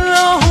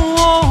belongs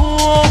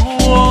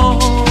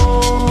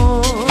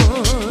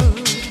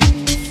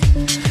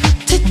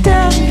to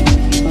Daddy.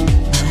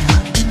 My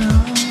heart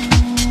belongs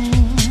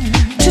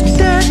to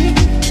Daddy.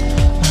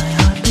 My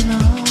heart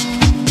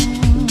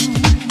belongs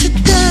to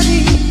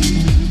Daddy.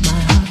 My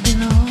heart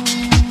belongs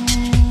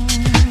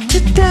to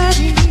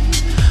Daddy.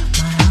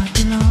 My heart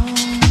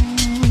belongs.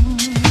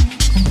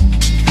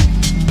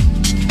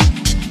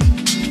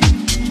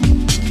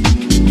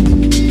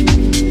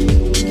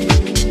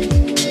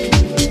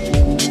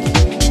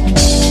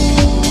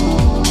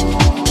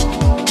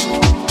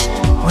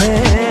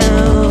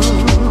 Well,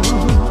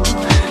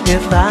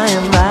 if I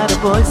invite a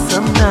boy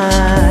some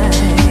night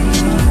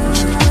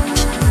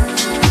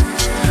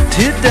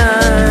to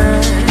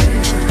dine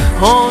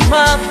on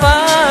my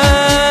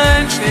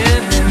fine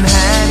Finn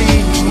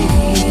Hattie,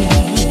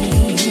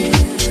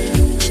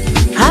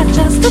 I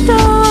just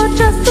adore,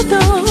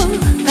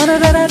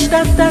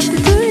 da-da-da-da-da-da,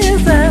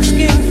 is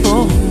asking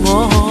for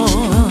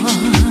more,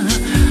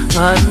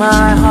 but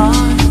my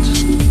heart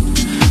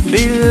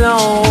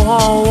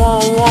belongs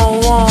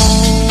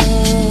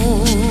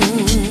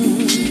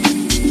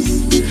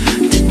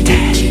to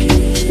Daddy.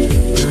 My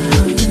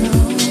heart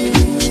belongs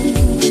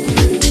to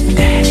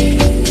Daddy.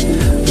 My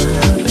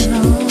heart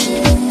belongs.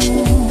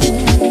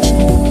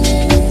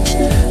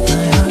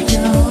 My heart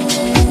belongs.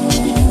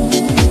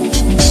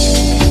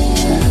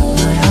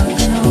 My heart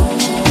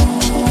belongs.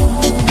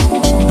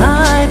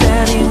 My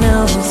daddy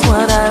knows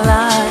what I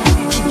like.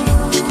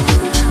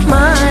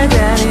 My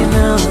daddy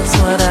knows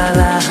what I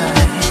like.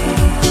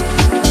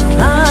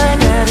 My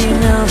daddy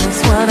knows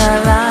what I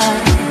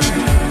like.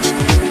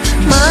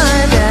 My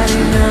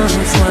daddy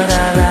knows what I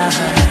like.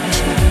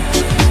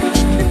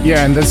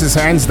 Yeah, and this is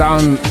hands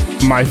down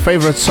my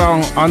favorite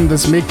song on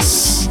this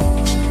mix.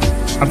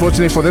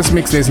 Unfortunately for this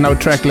mix, there's no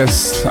track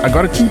list. I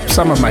gotta keep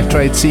some of my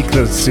trade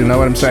secrets, you know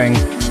what I'm saying?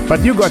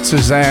 But you got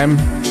Shazam.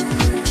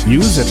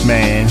 Use it,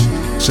 man.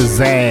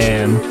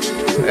 Shazam.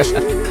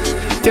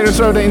 Terence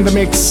Rhoda in the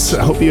mix.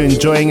 I hope you're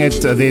enjoying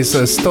it.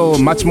 There's still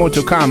much more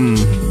to come,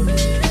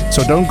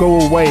 so don't go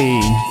away.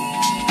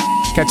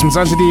 Catch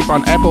Mzansi Deep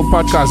on Apple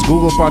Podcasts,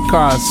 Google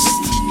Podcasts,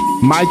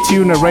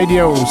 MyTuner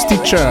Radio,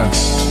 Stitcher,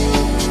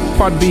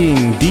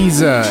 Podbean,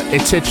 Deezer,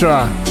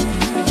 etc.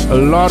 A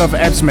lot of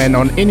apps, man.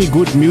 On any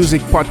good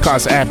music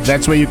podcast app,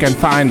 that's where you can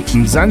find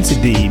Mzansi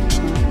Deep.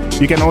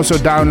 You can also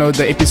download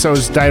the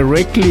episodes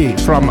directly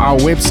from our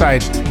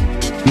website,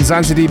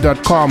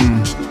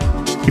 mzansideep.com.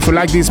 If you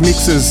like these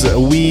mixes,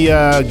 we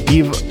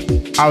give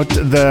out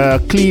the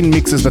clean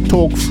mixes, the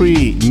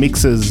talk-free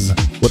mixes,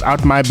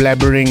 without my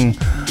blabbering,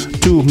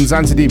 to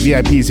Mzansi Deep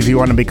VIPs. If you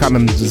want to become a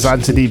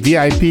Mzansi Deep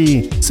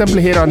VIP,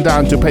 simply head on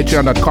down to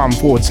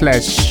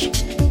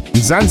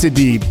patreon.com/Mzansi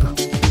Deep,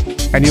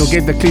 and you'll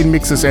get the clean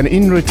mixes. And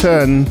in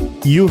return,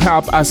 you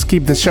help us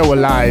keep the show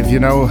alive, you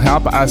know,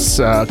 help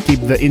us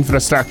keep the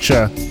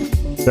infrastructure,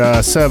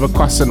 the server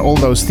costs and all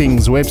those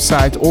things,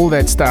 website, all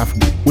that stuff.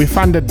 We're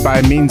funded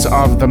by means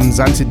of the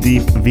Mzansi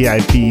Deep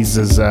VIPs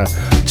as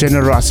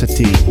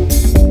generosity.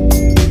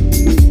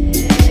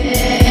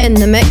 In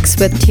the mix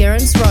with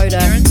Terence Rhoda.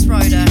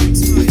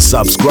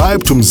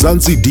 Subscribe to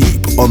Mzansi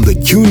Deep on the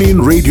TuneIn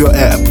Radio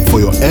app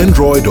for your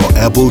Android or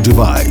Apple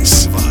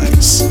device.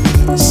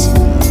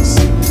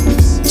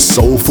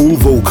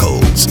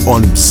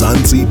 on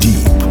Mzansi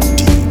Deep.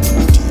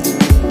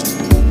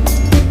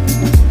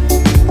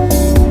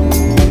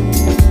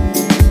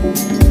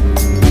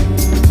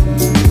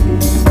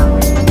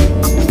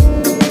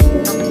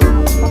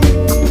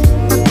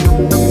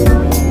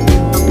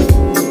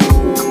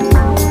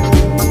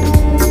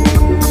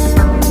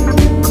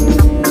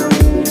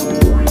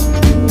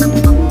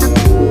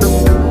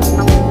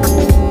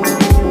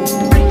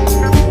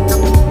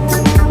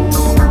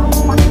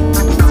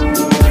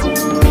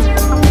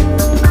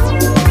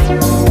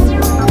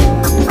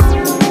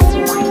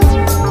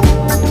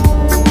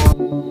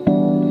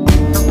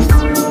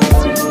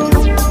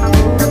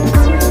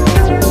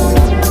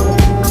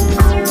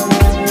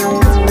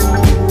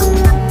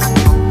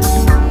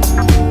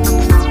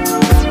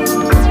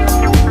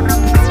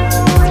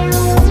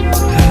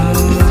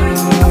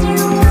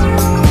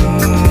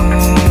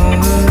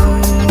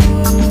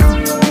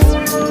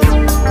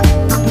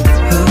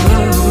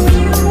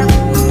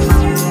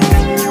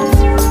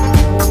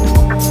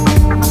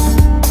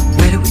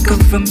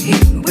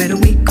 Where do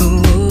we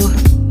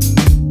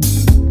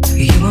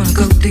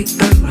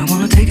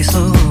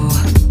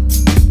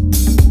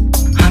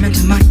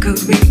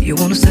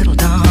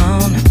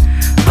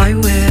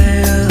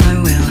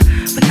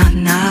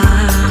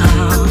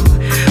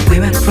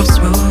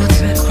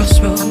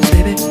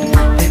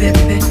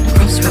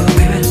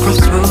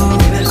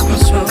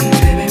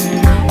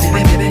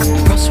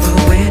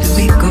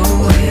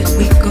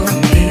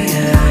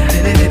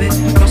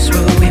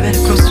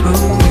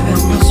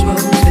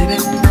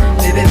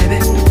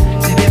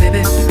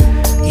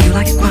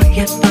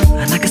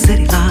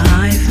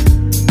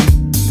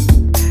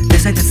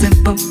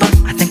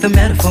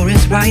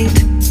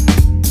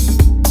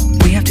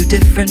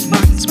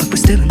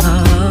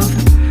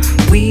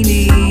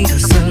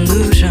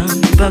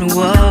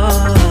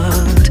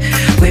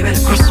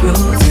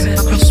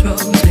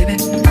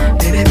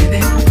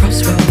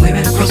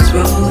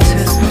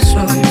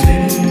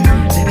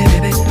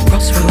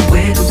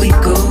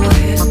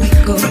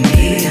go from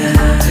here?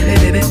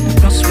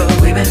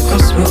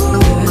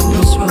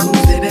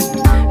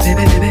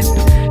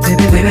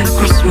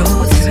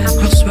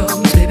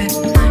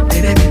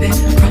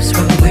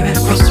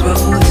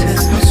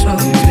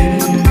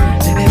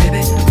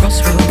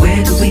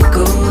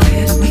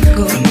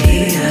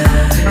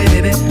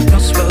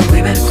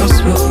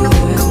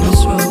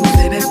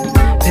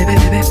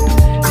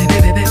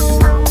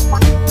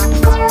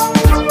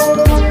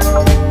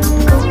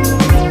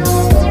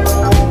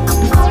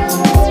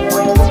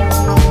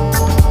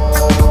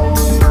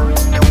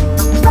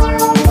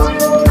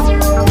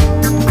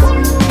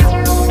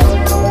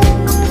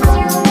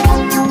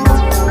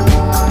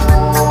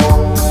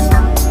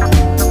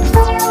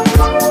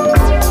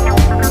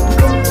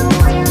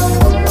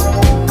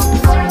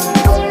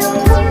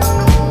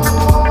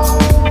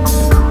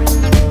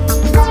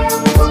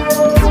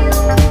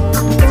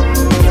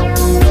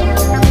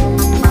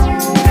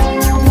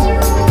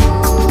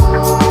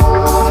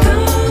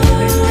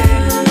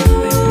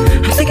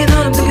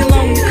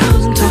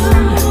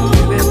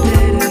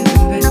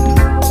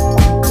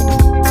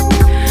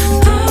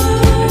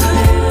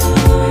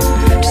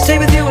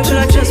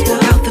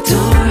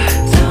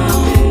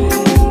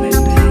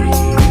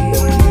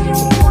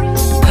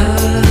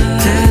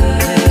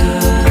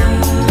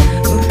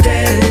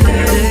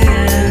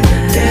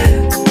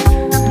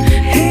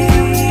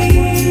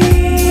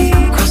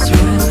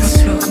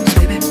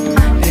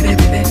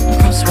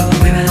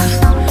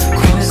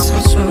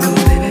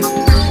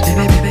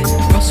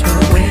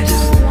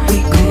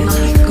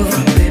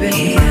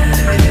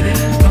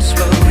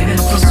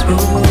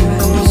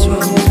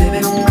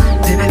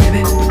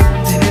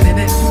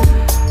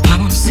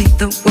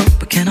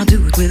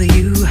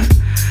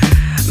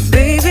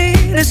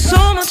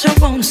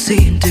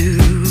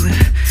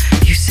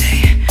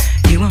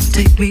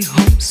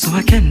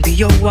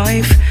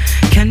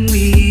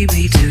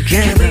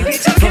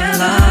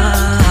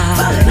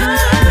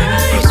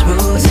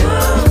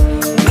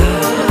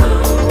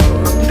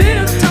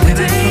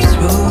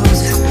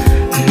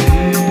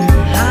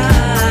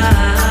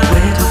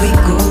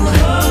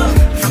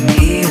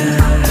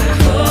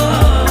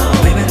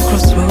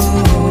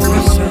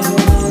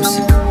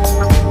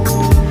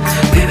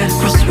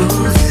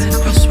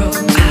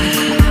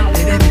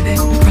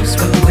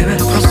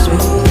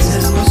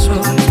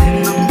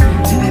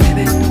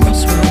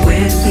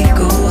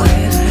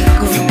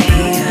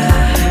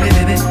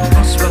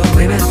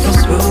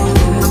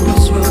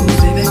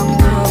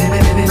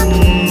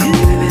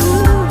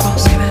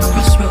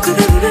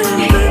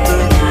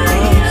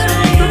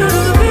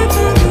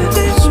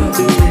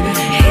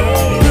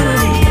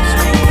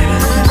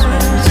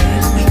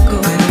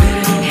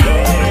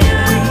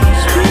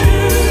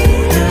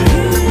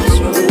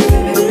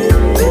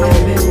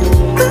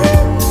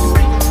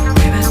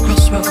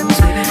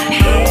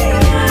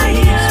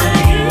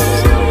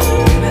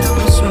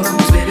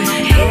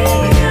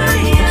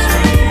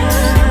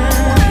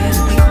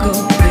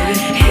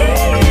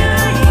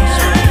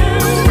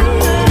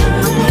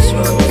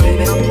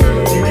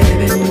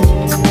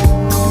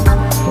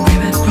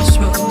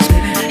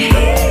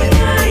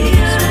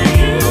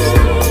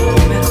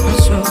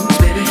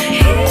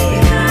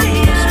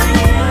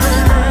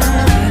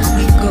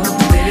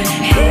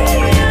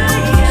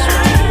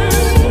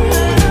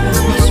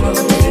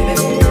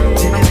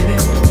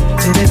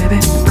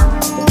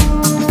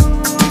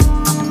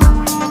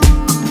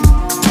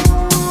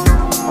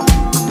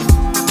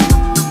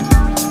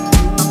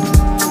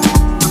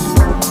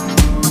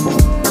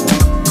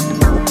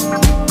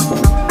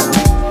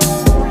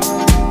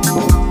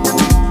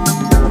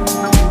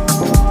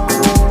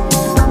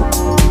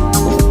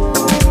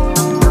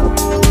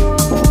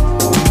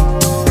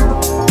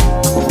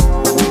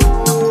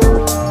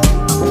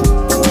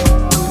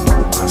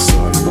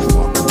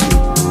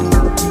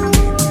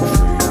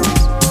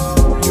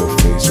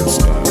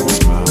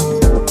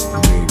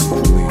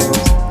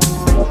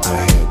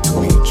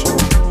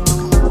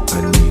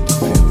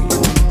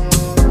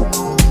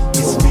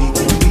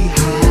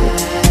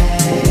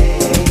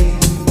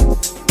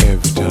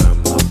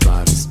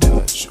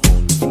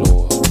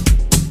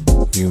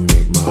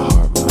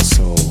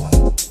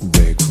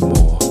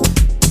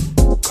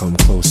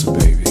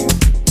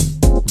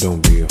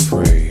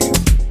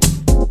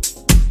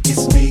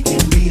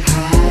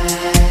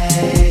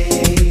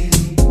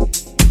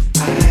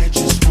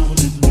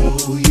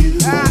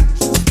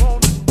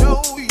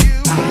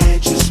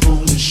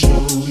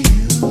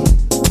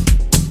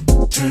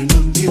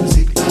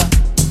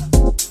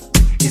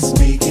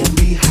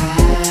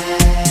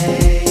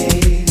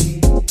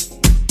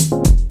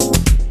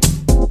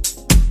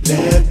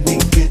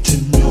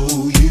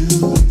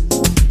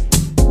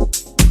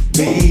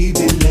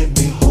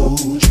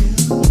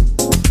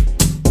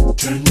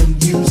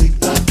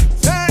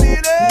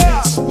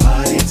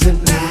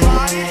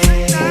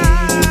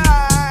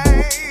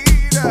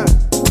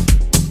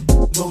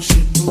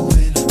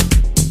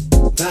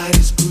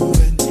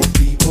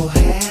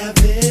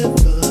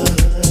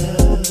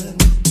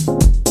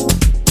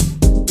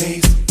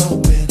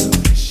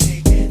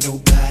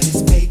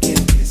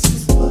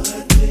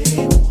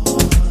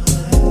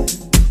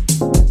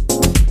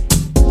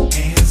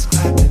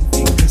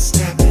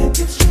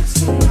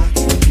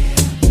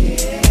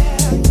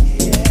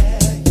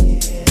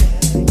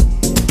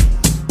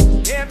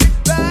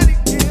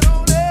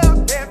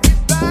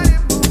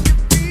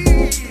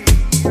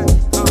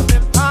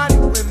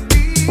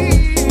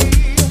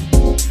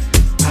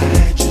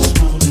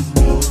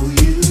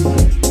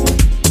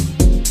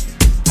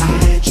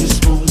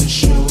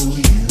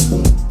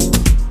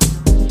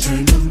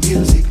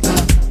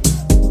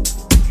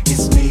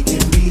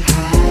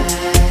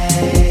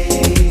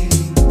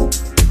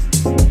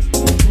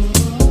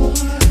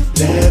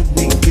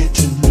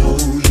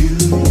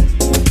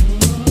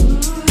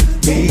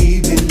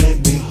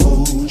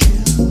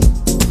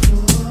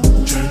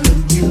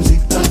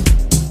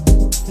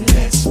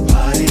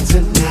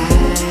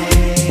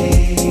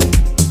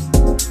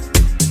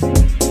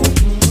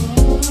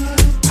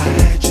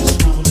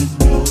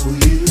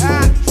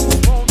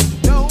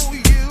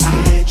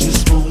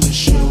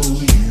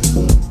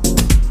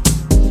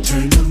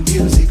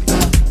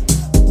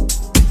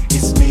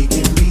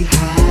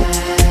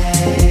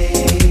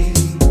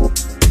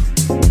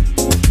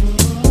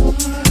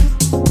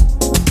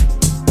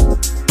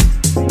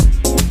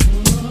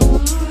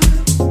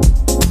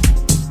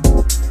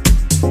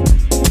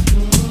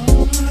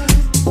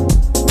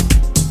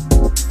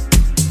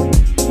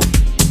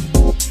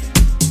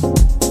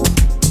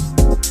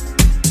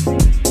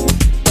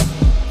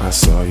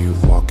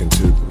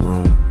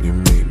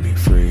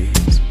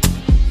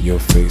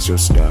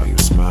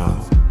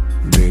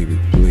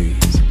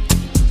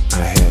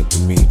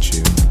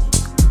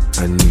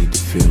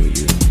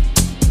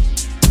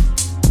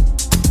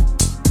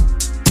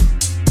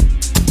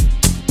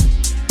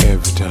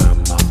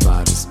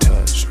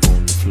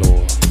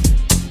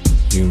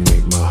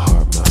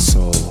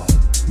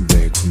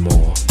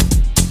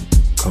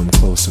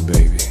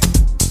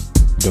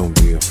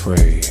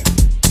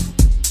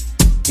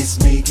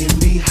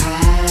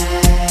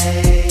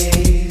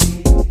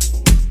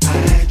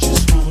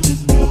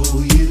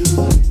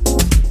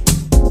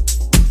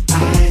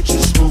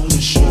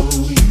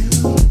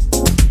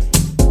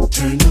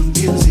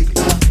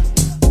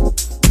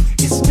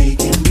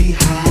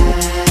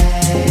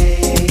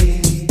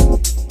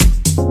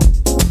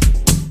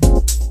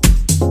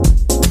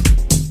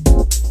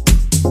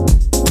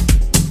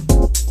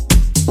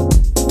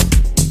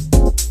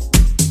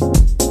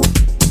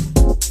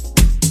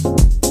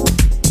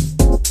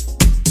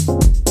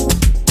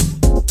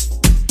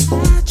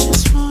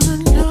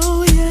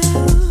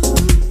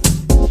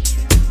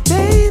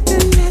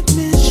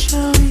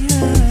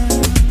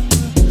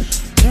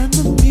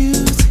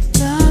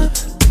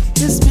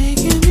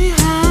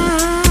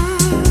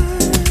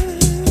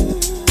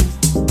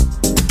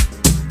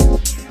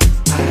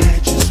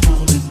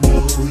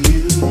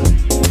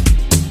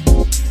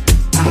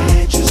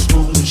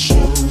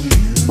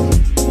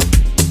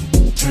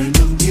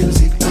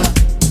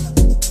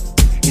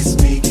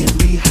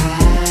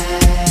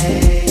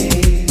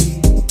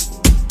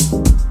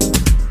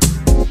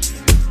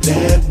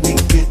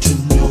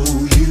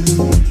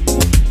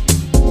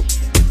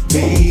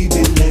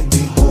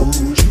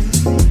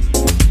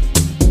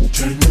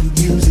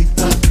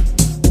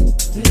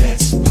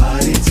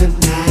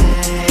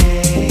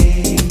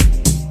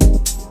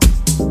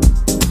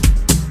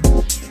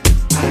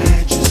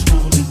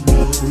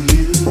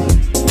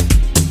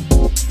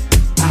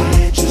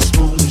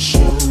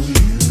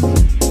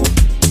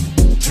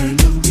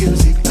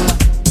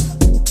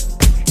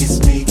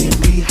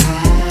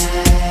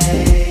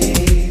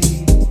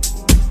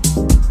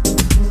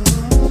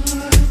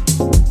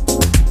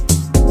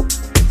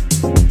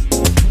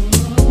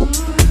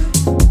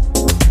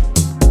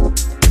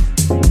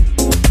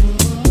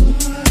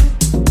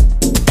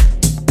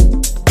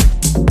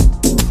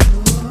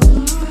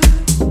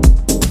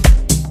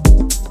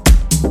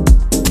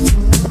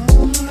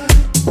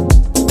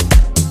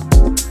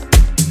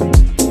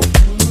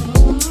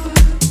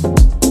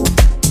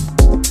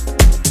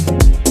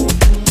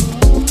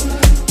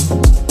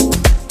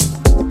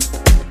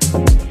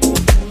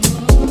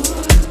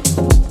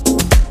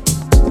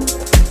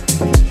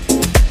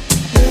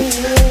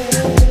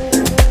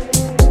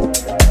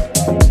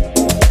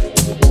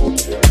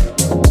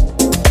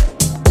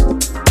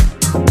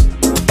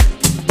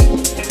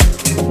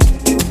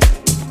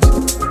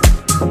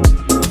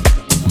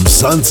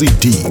 Mzansi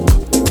Deep,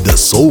 the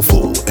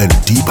soulful and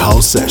deep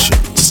house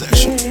sessions.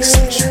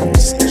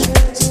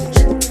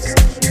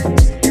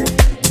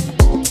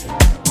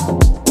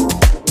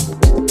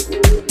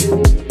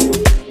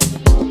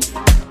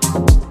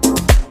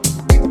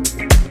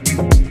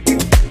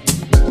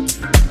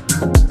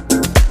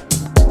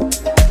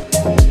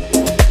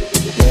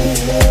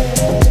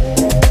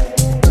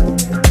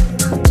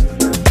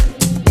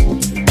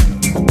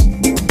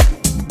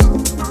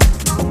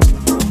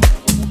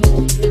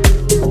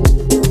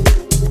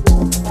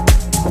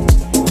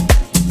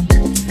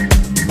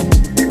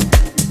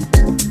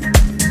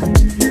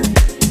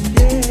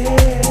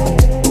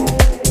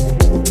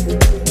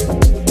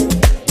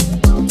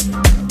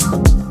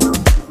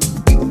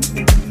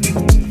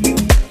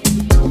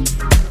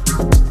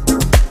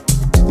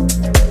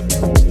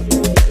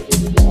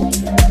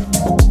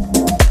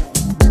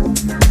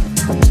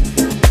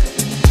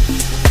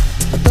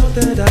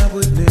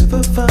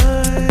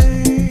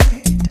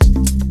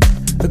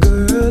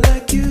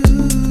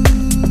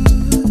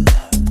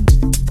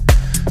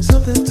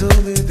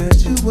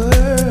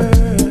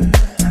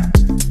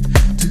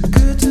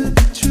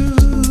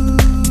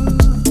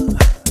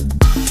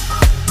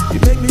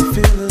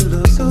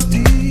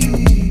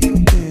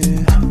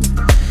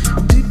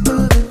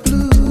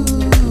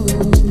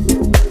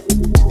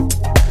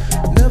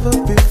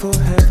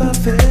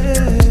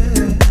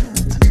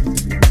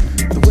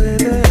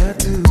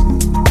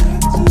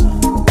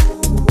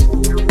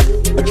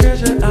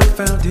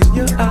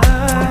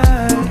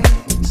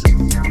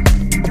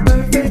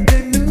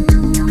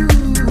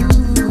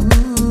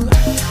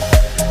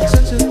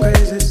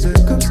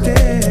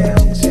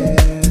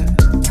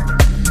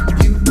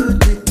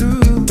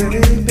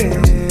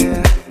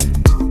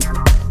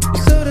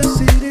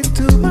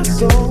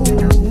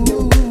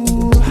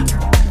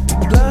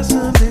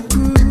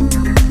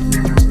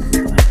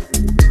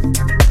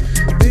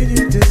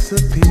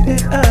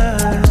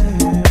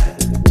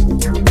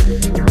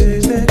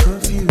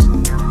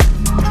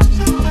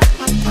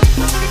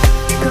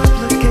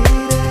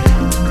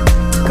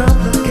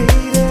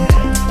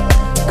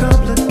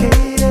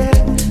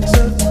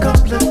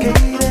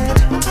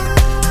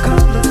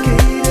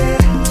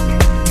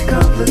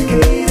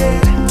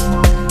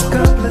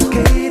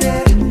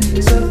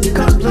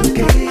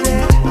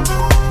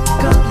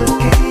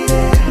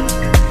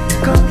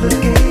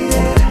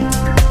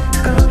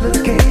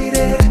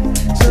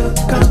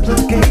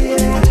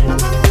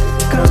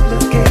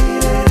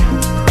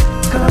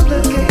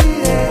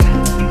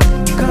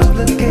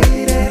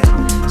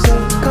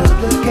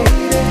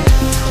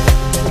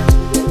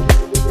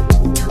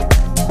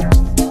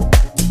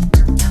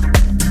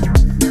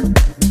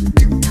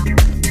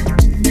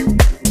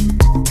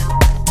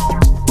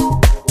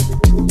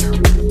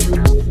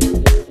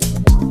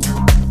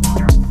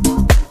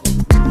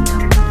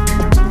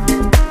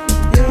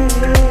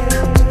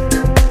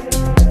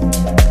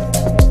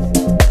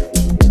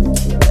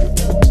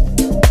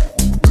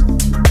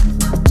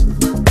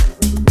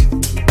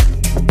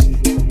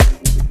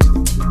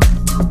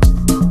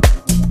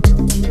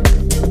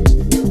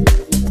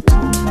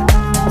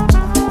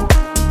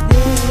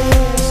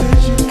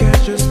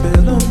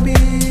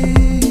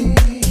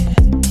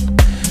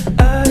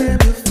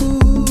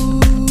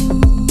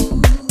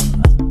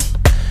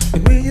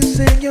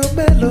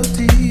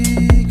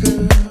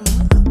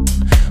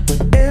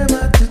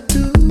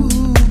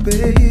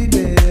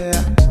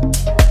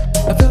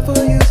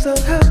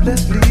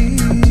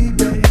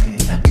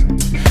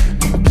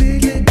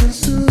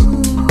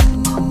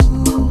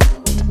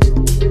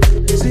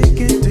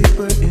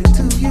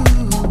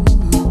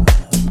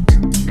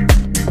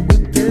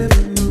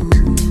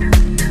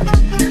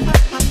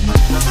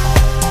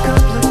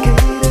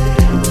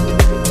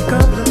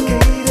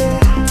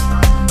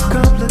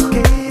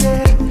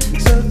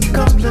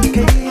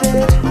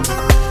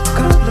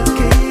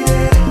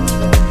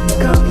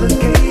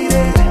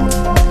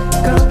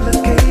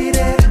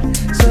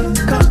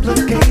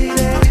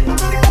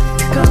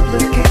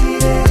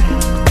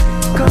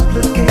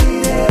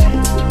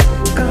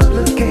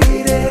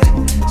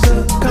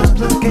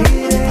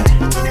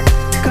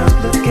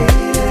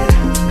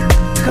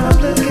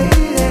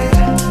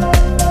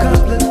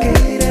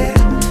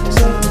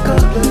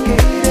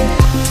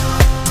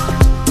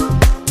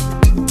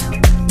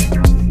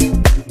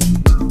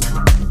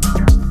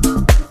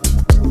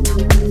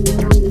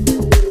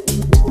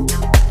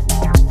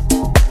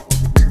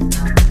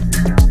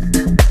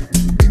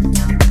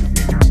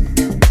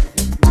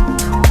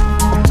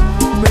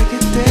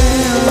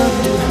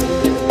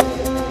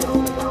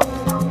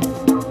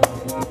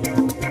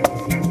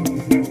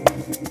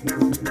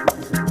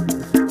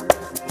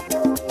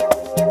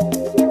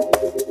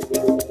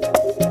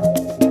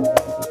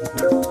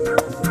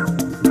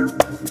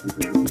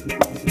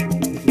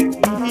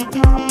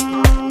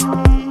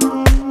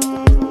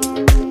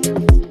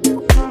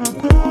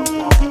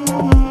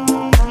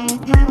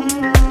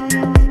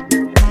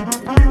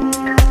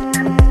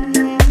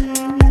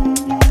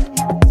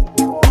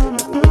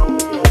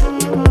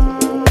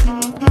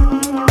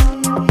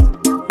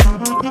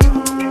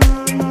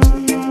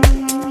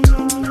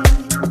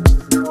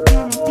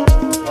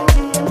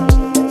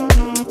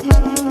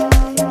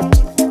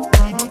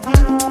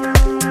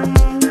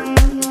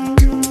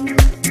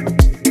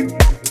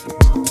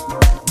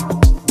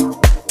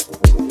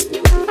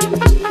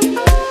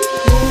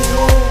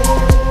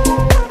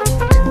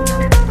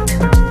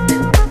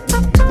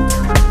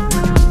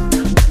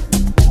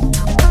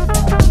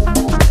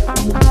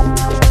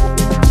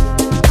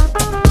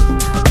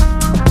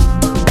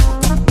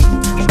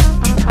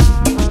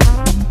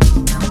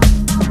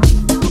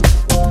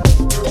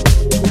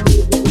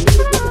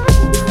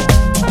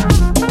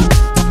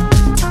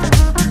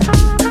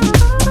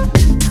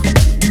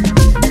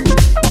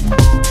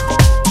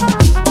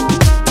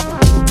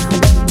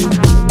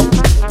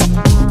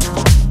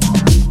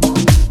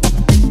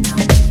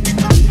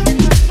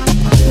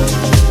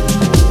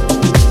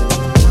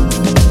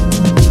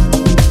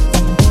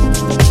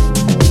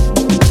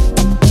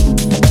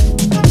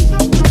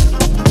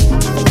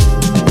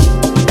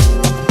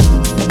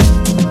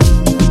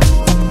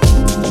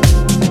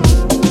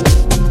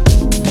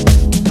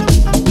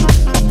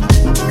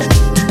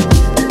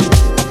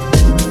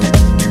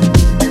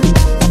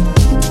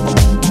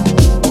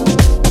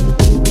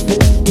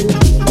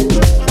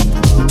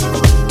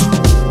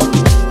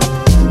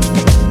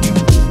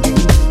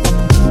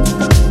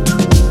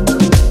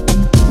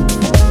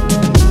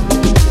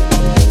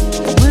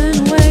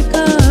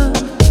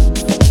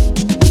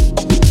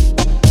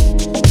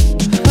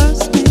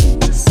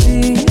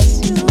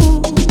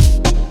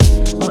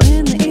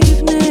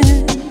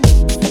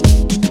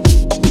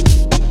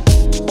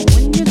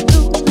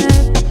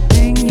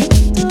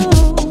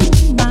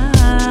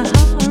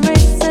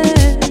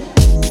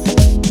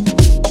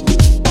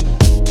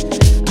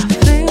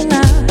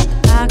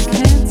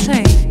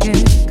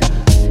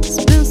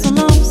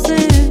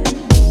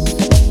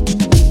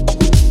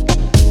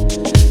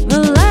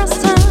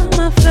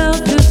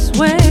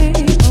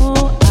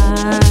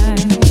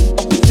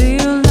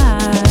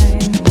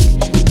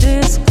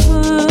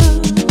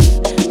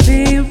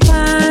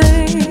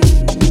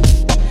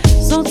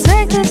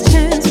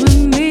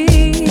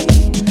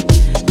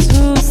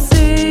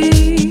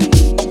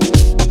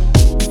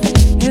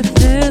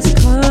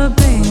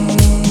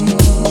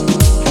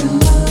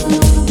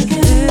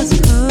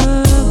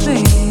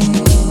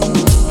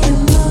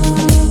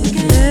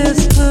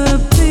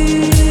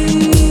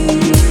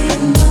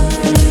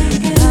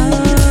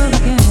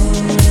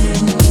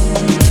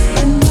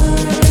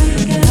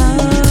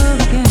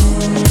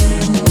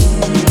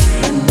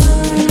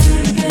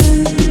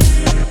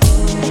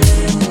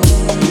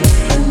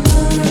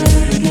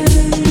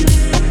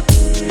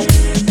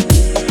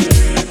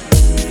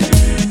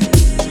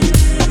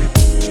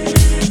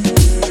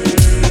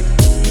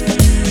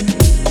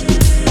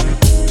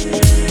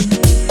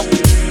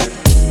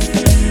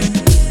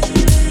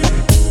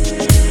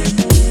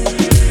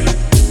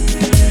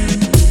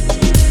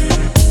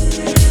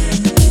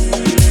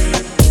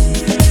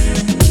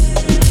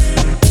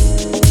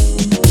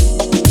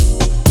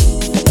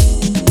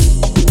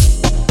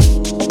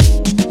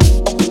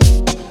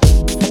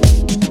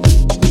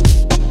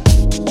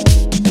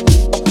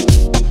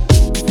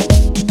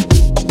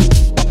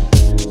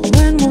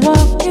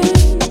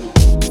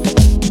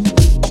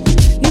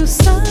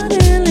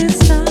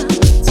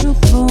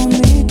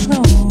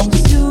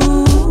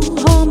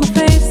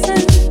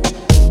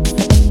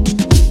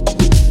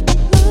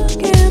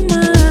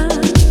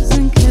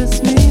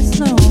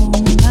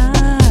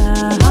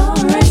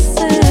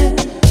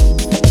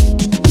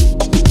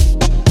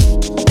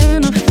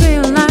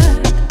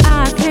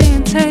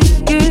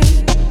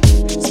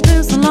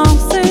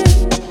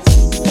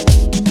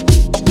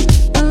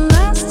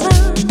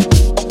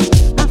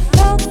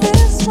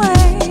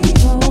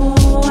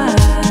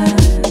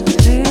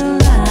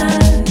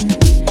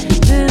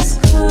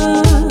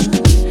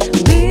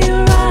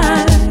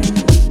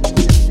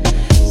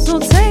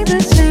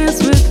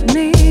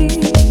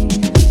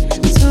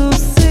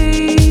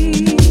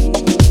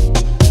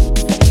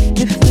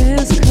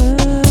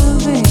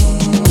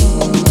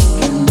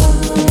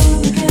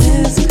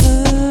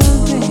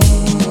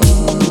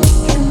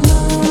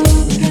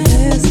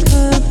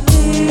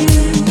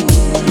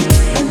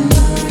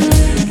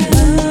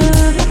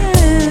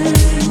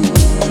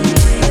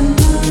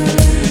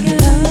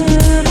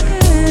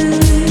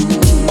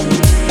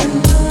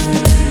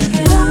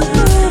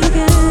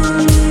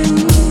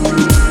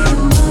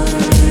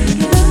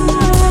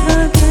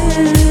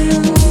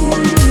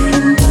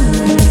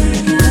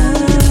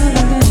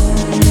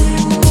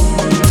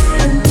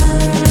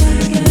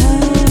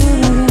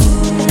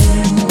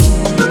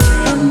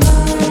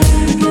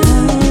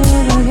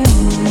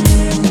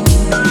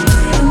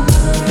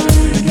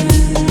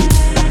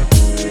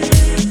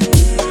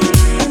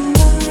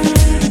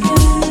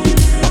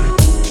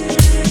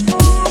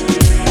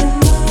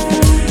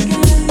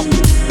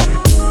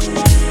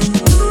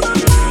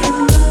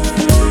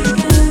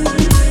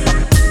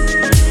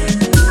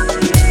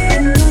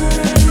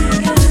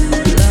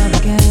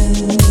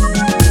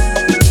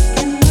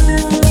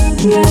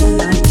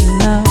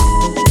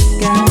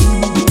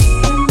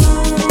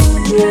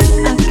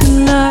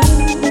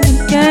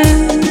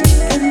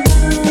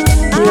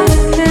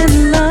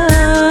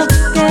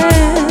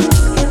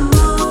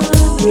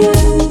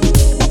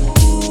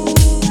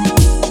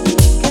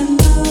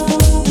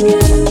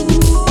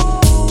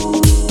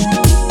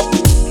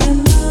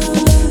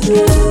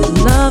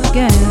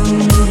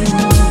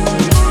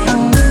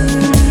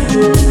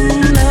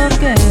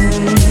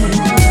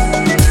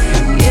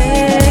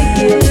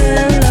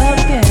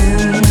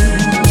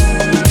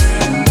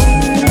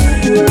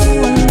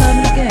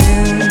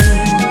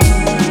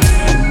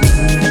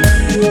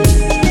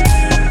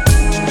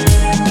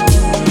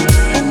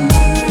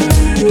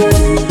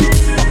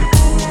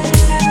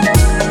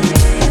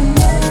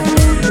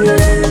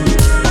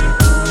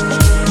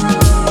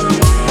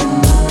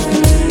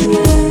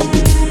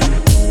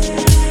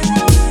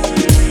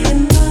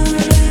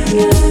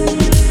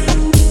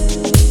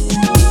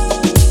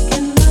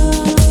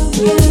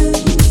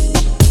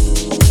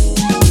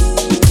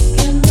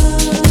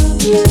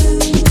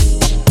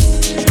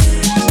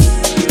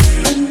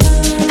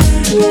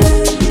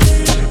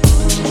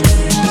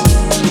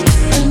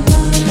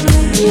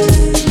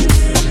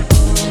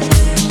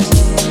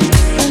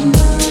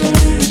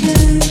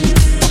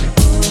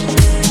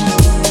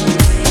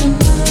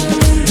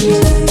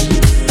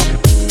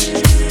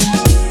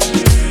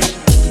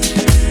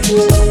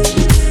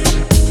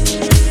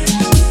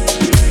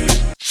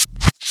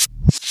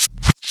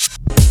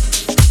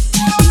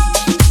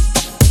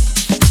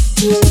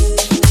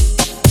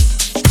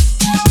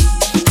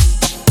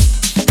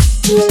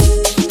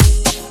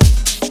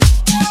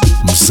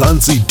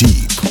 Mzansi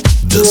Deep,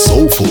 the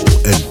soulful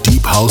and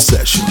deep house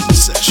session.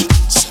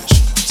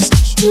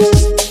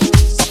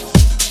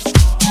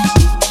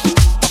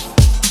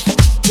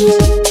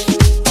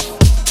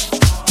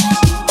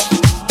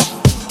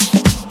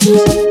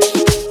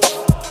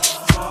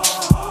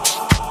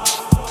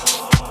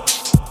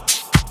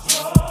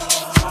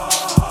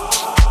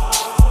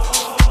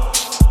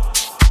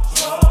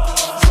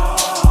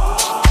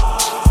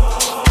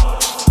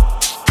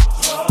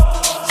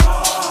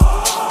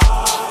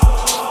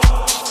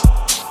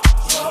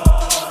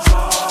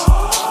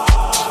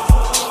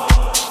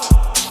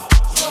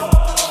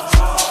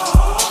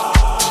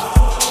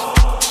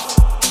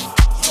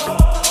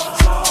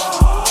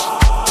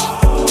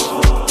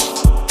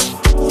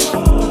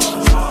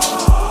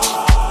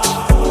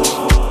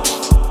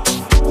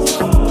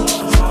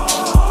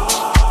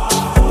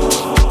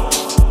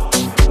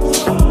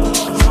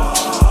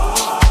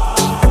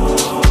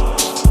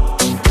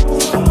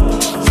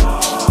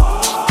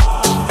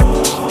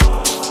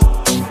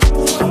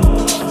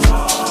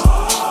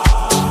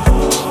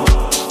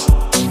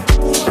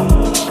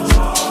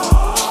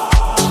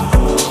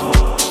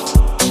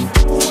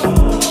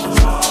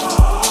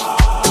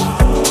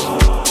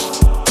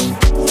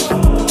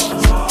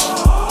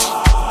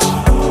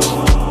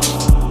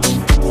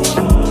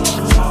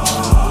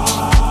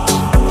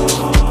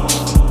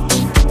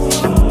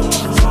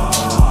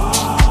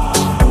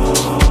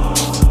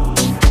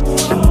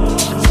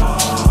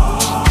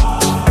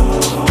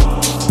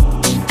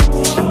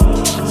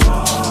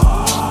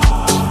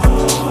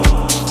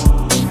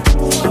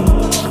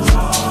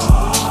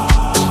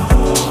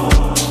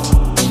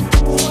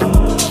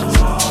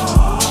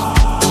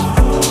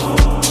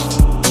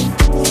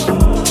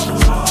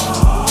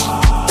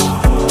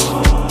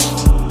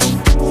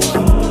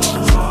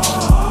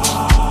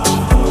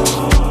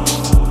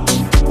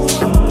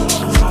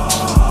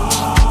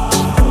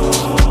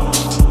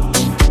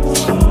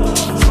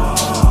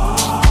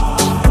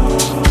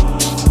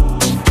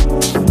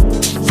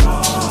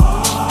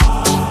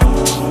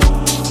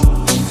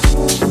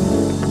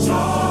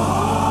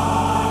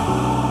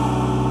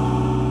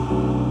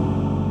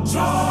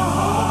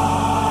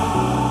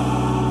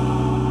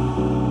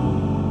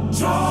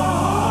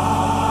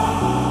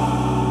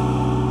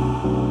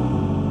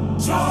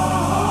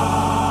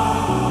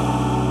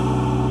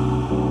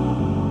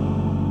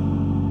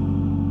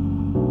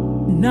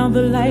 Now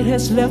the light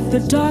has left the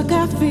dark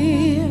I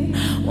fear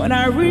when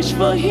I reach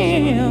for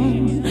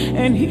him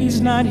and he's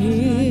not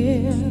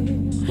here.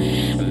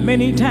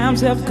 Many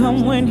times have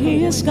come when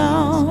he is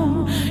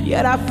gone,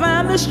 yet I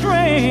find the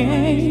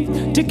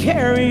strength to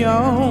carry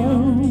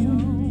on.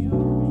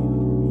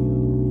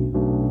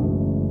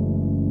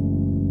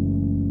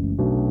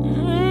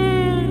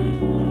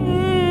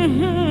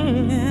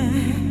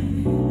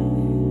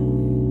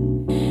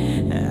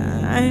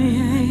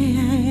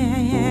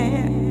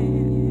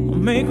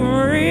 Make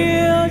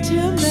real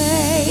to me.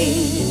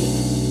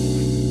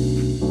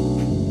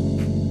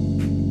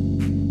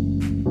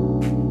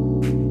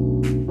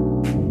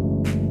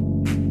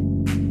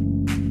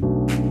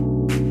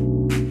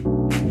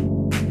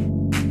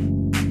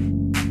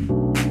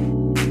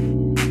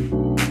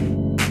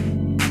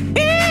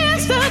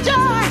 It's the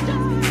joy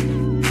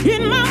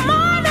in my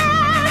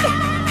morning,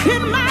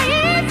 in my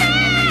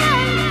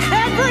evening,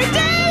 every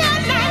day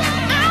and night.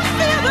 I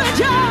feel the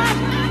joy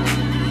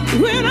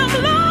when I'm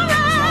lonely.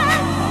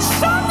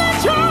 Something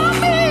draw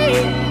me.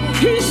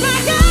 He's my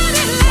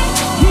guiding light.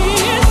 He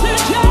is the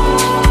joy.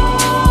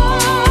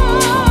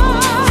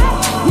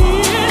 He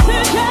is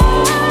the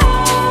joy.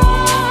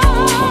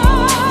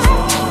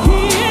 He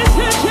is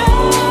the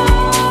joy.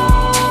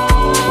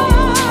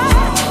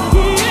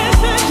 He is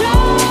the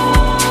joy.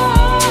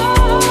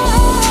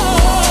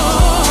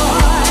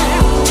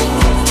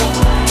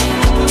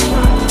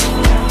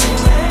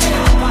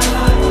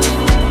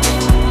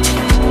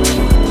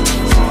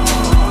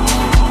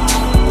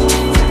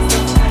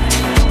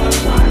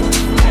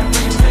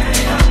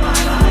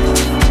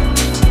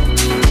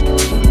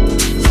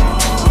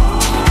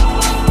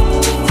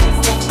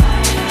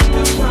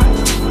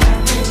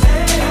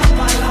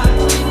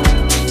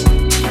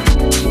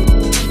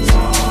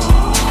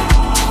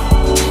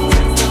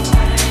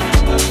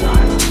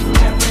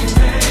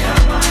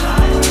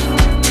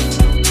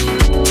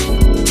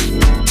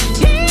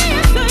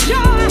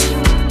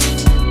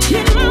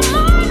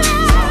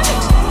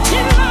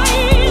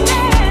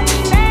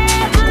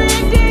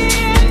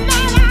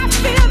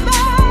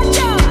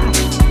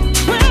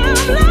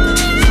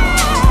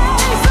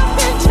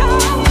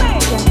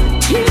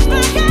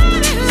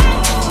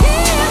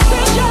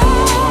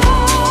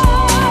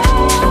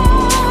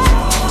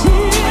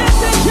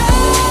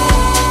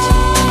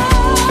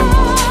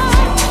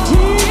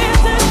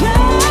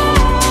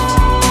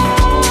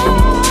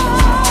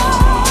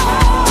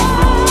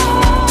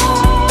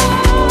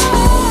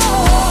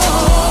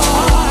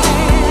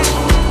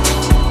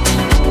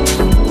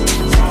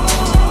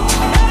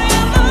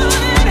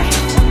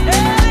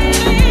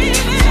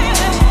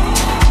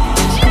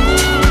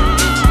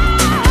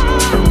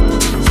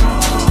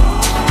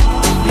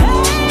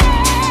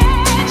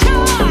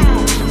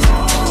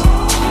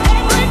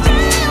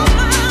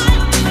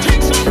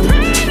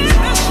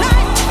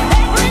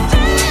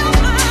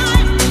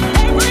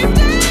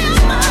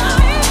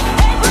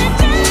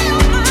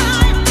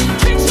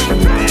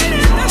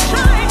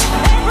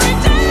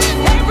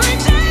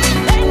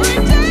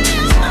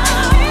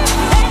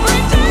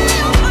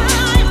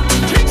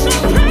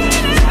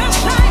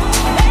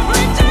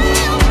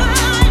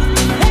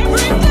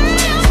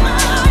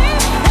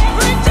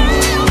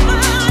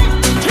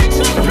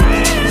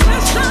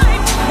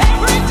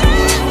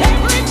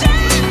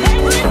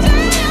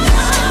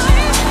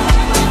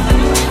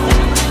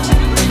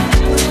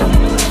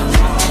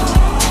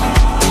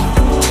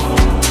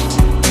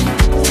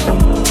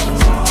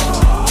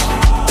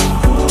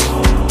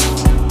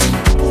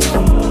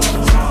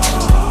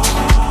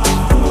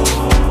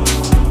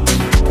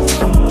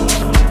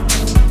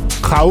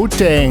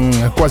 Gauteng,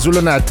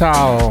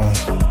 KwaZulu-Natal,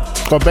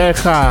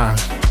 Gqeberha,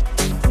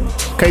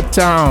 Cape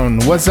Town,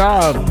 what's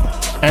up?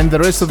 And the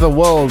rest of the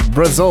world,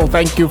 Brazil,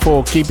 thank you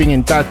for keeping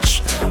in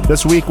touch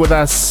this week with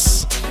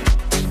us.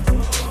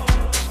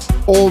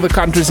 All the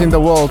countries in the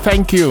world,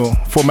 thank you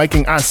for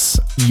making us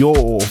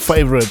your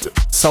favorite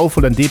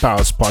Soulful and Deep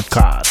House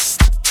podcast.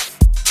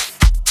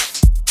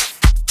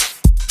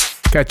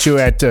 Catch you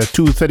at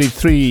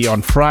 2:33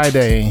 on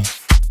Friday.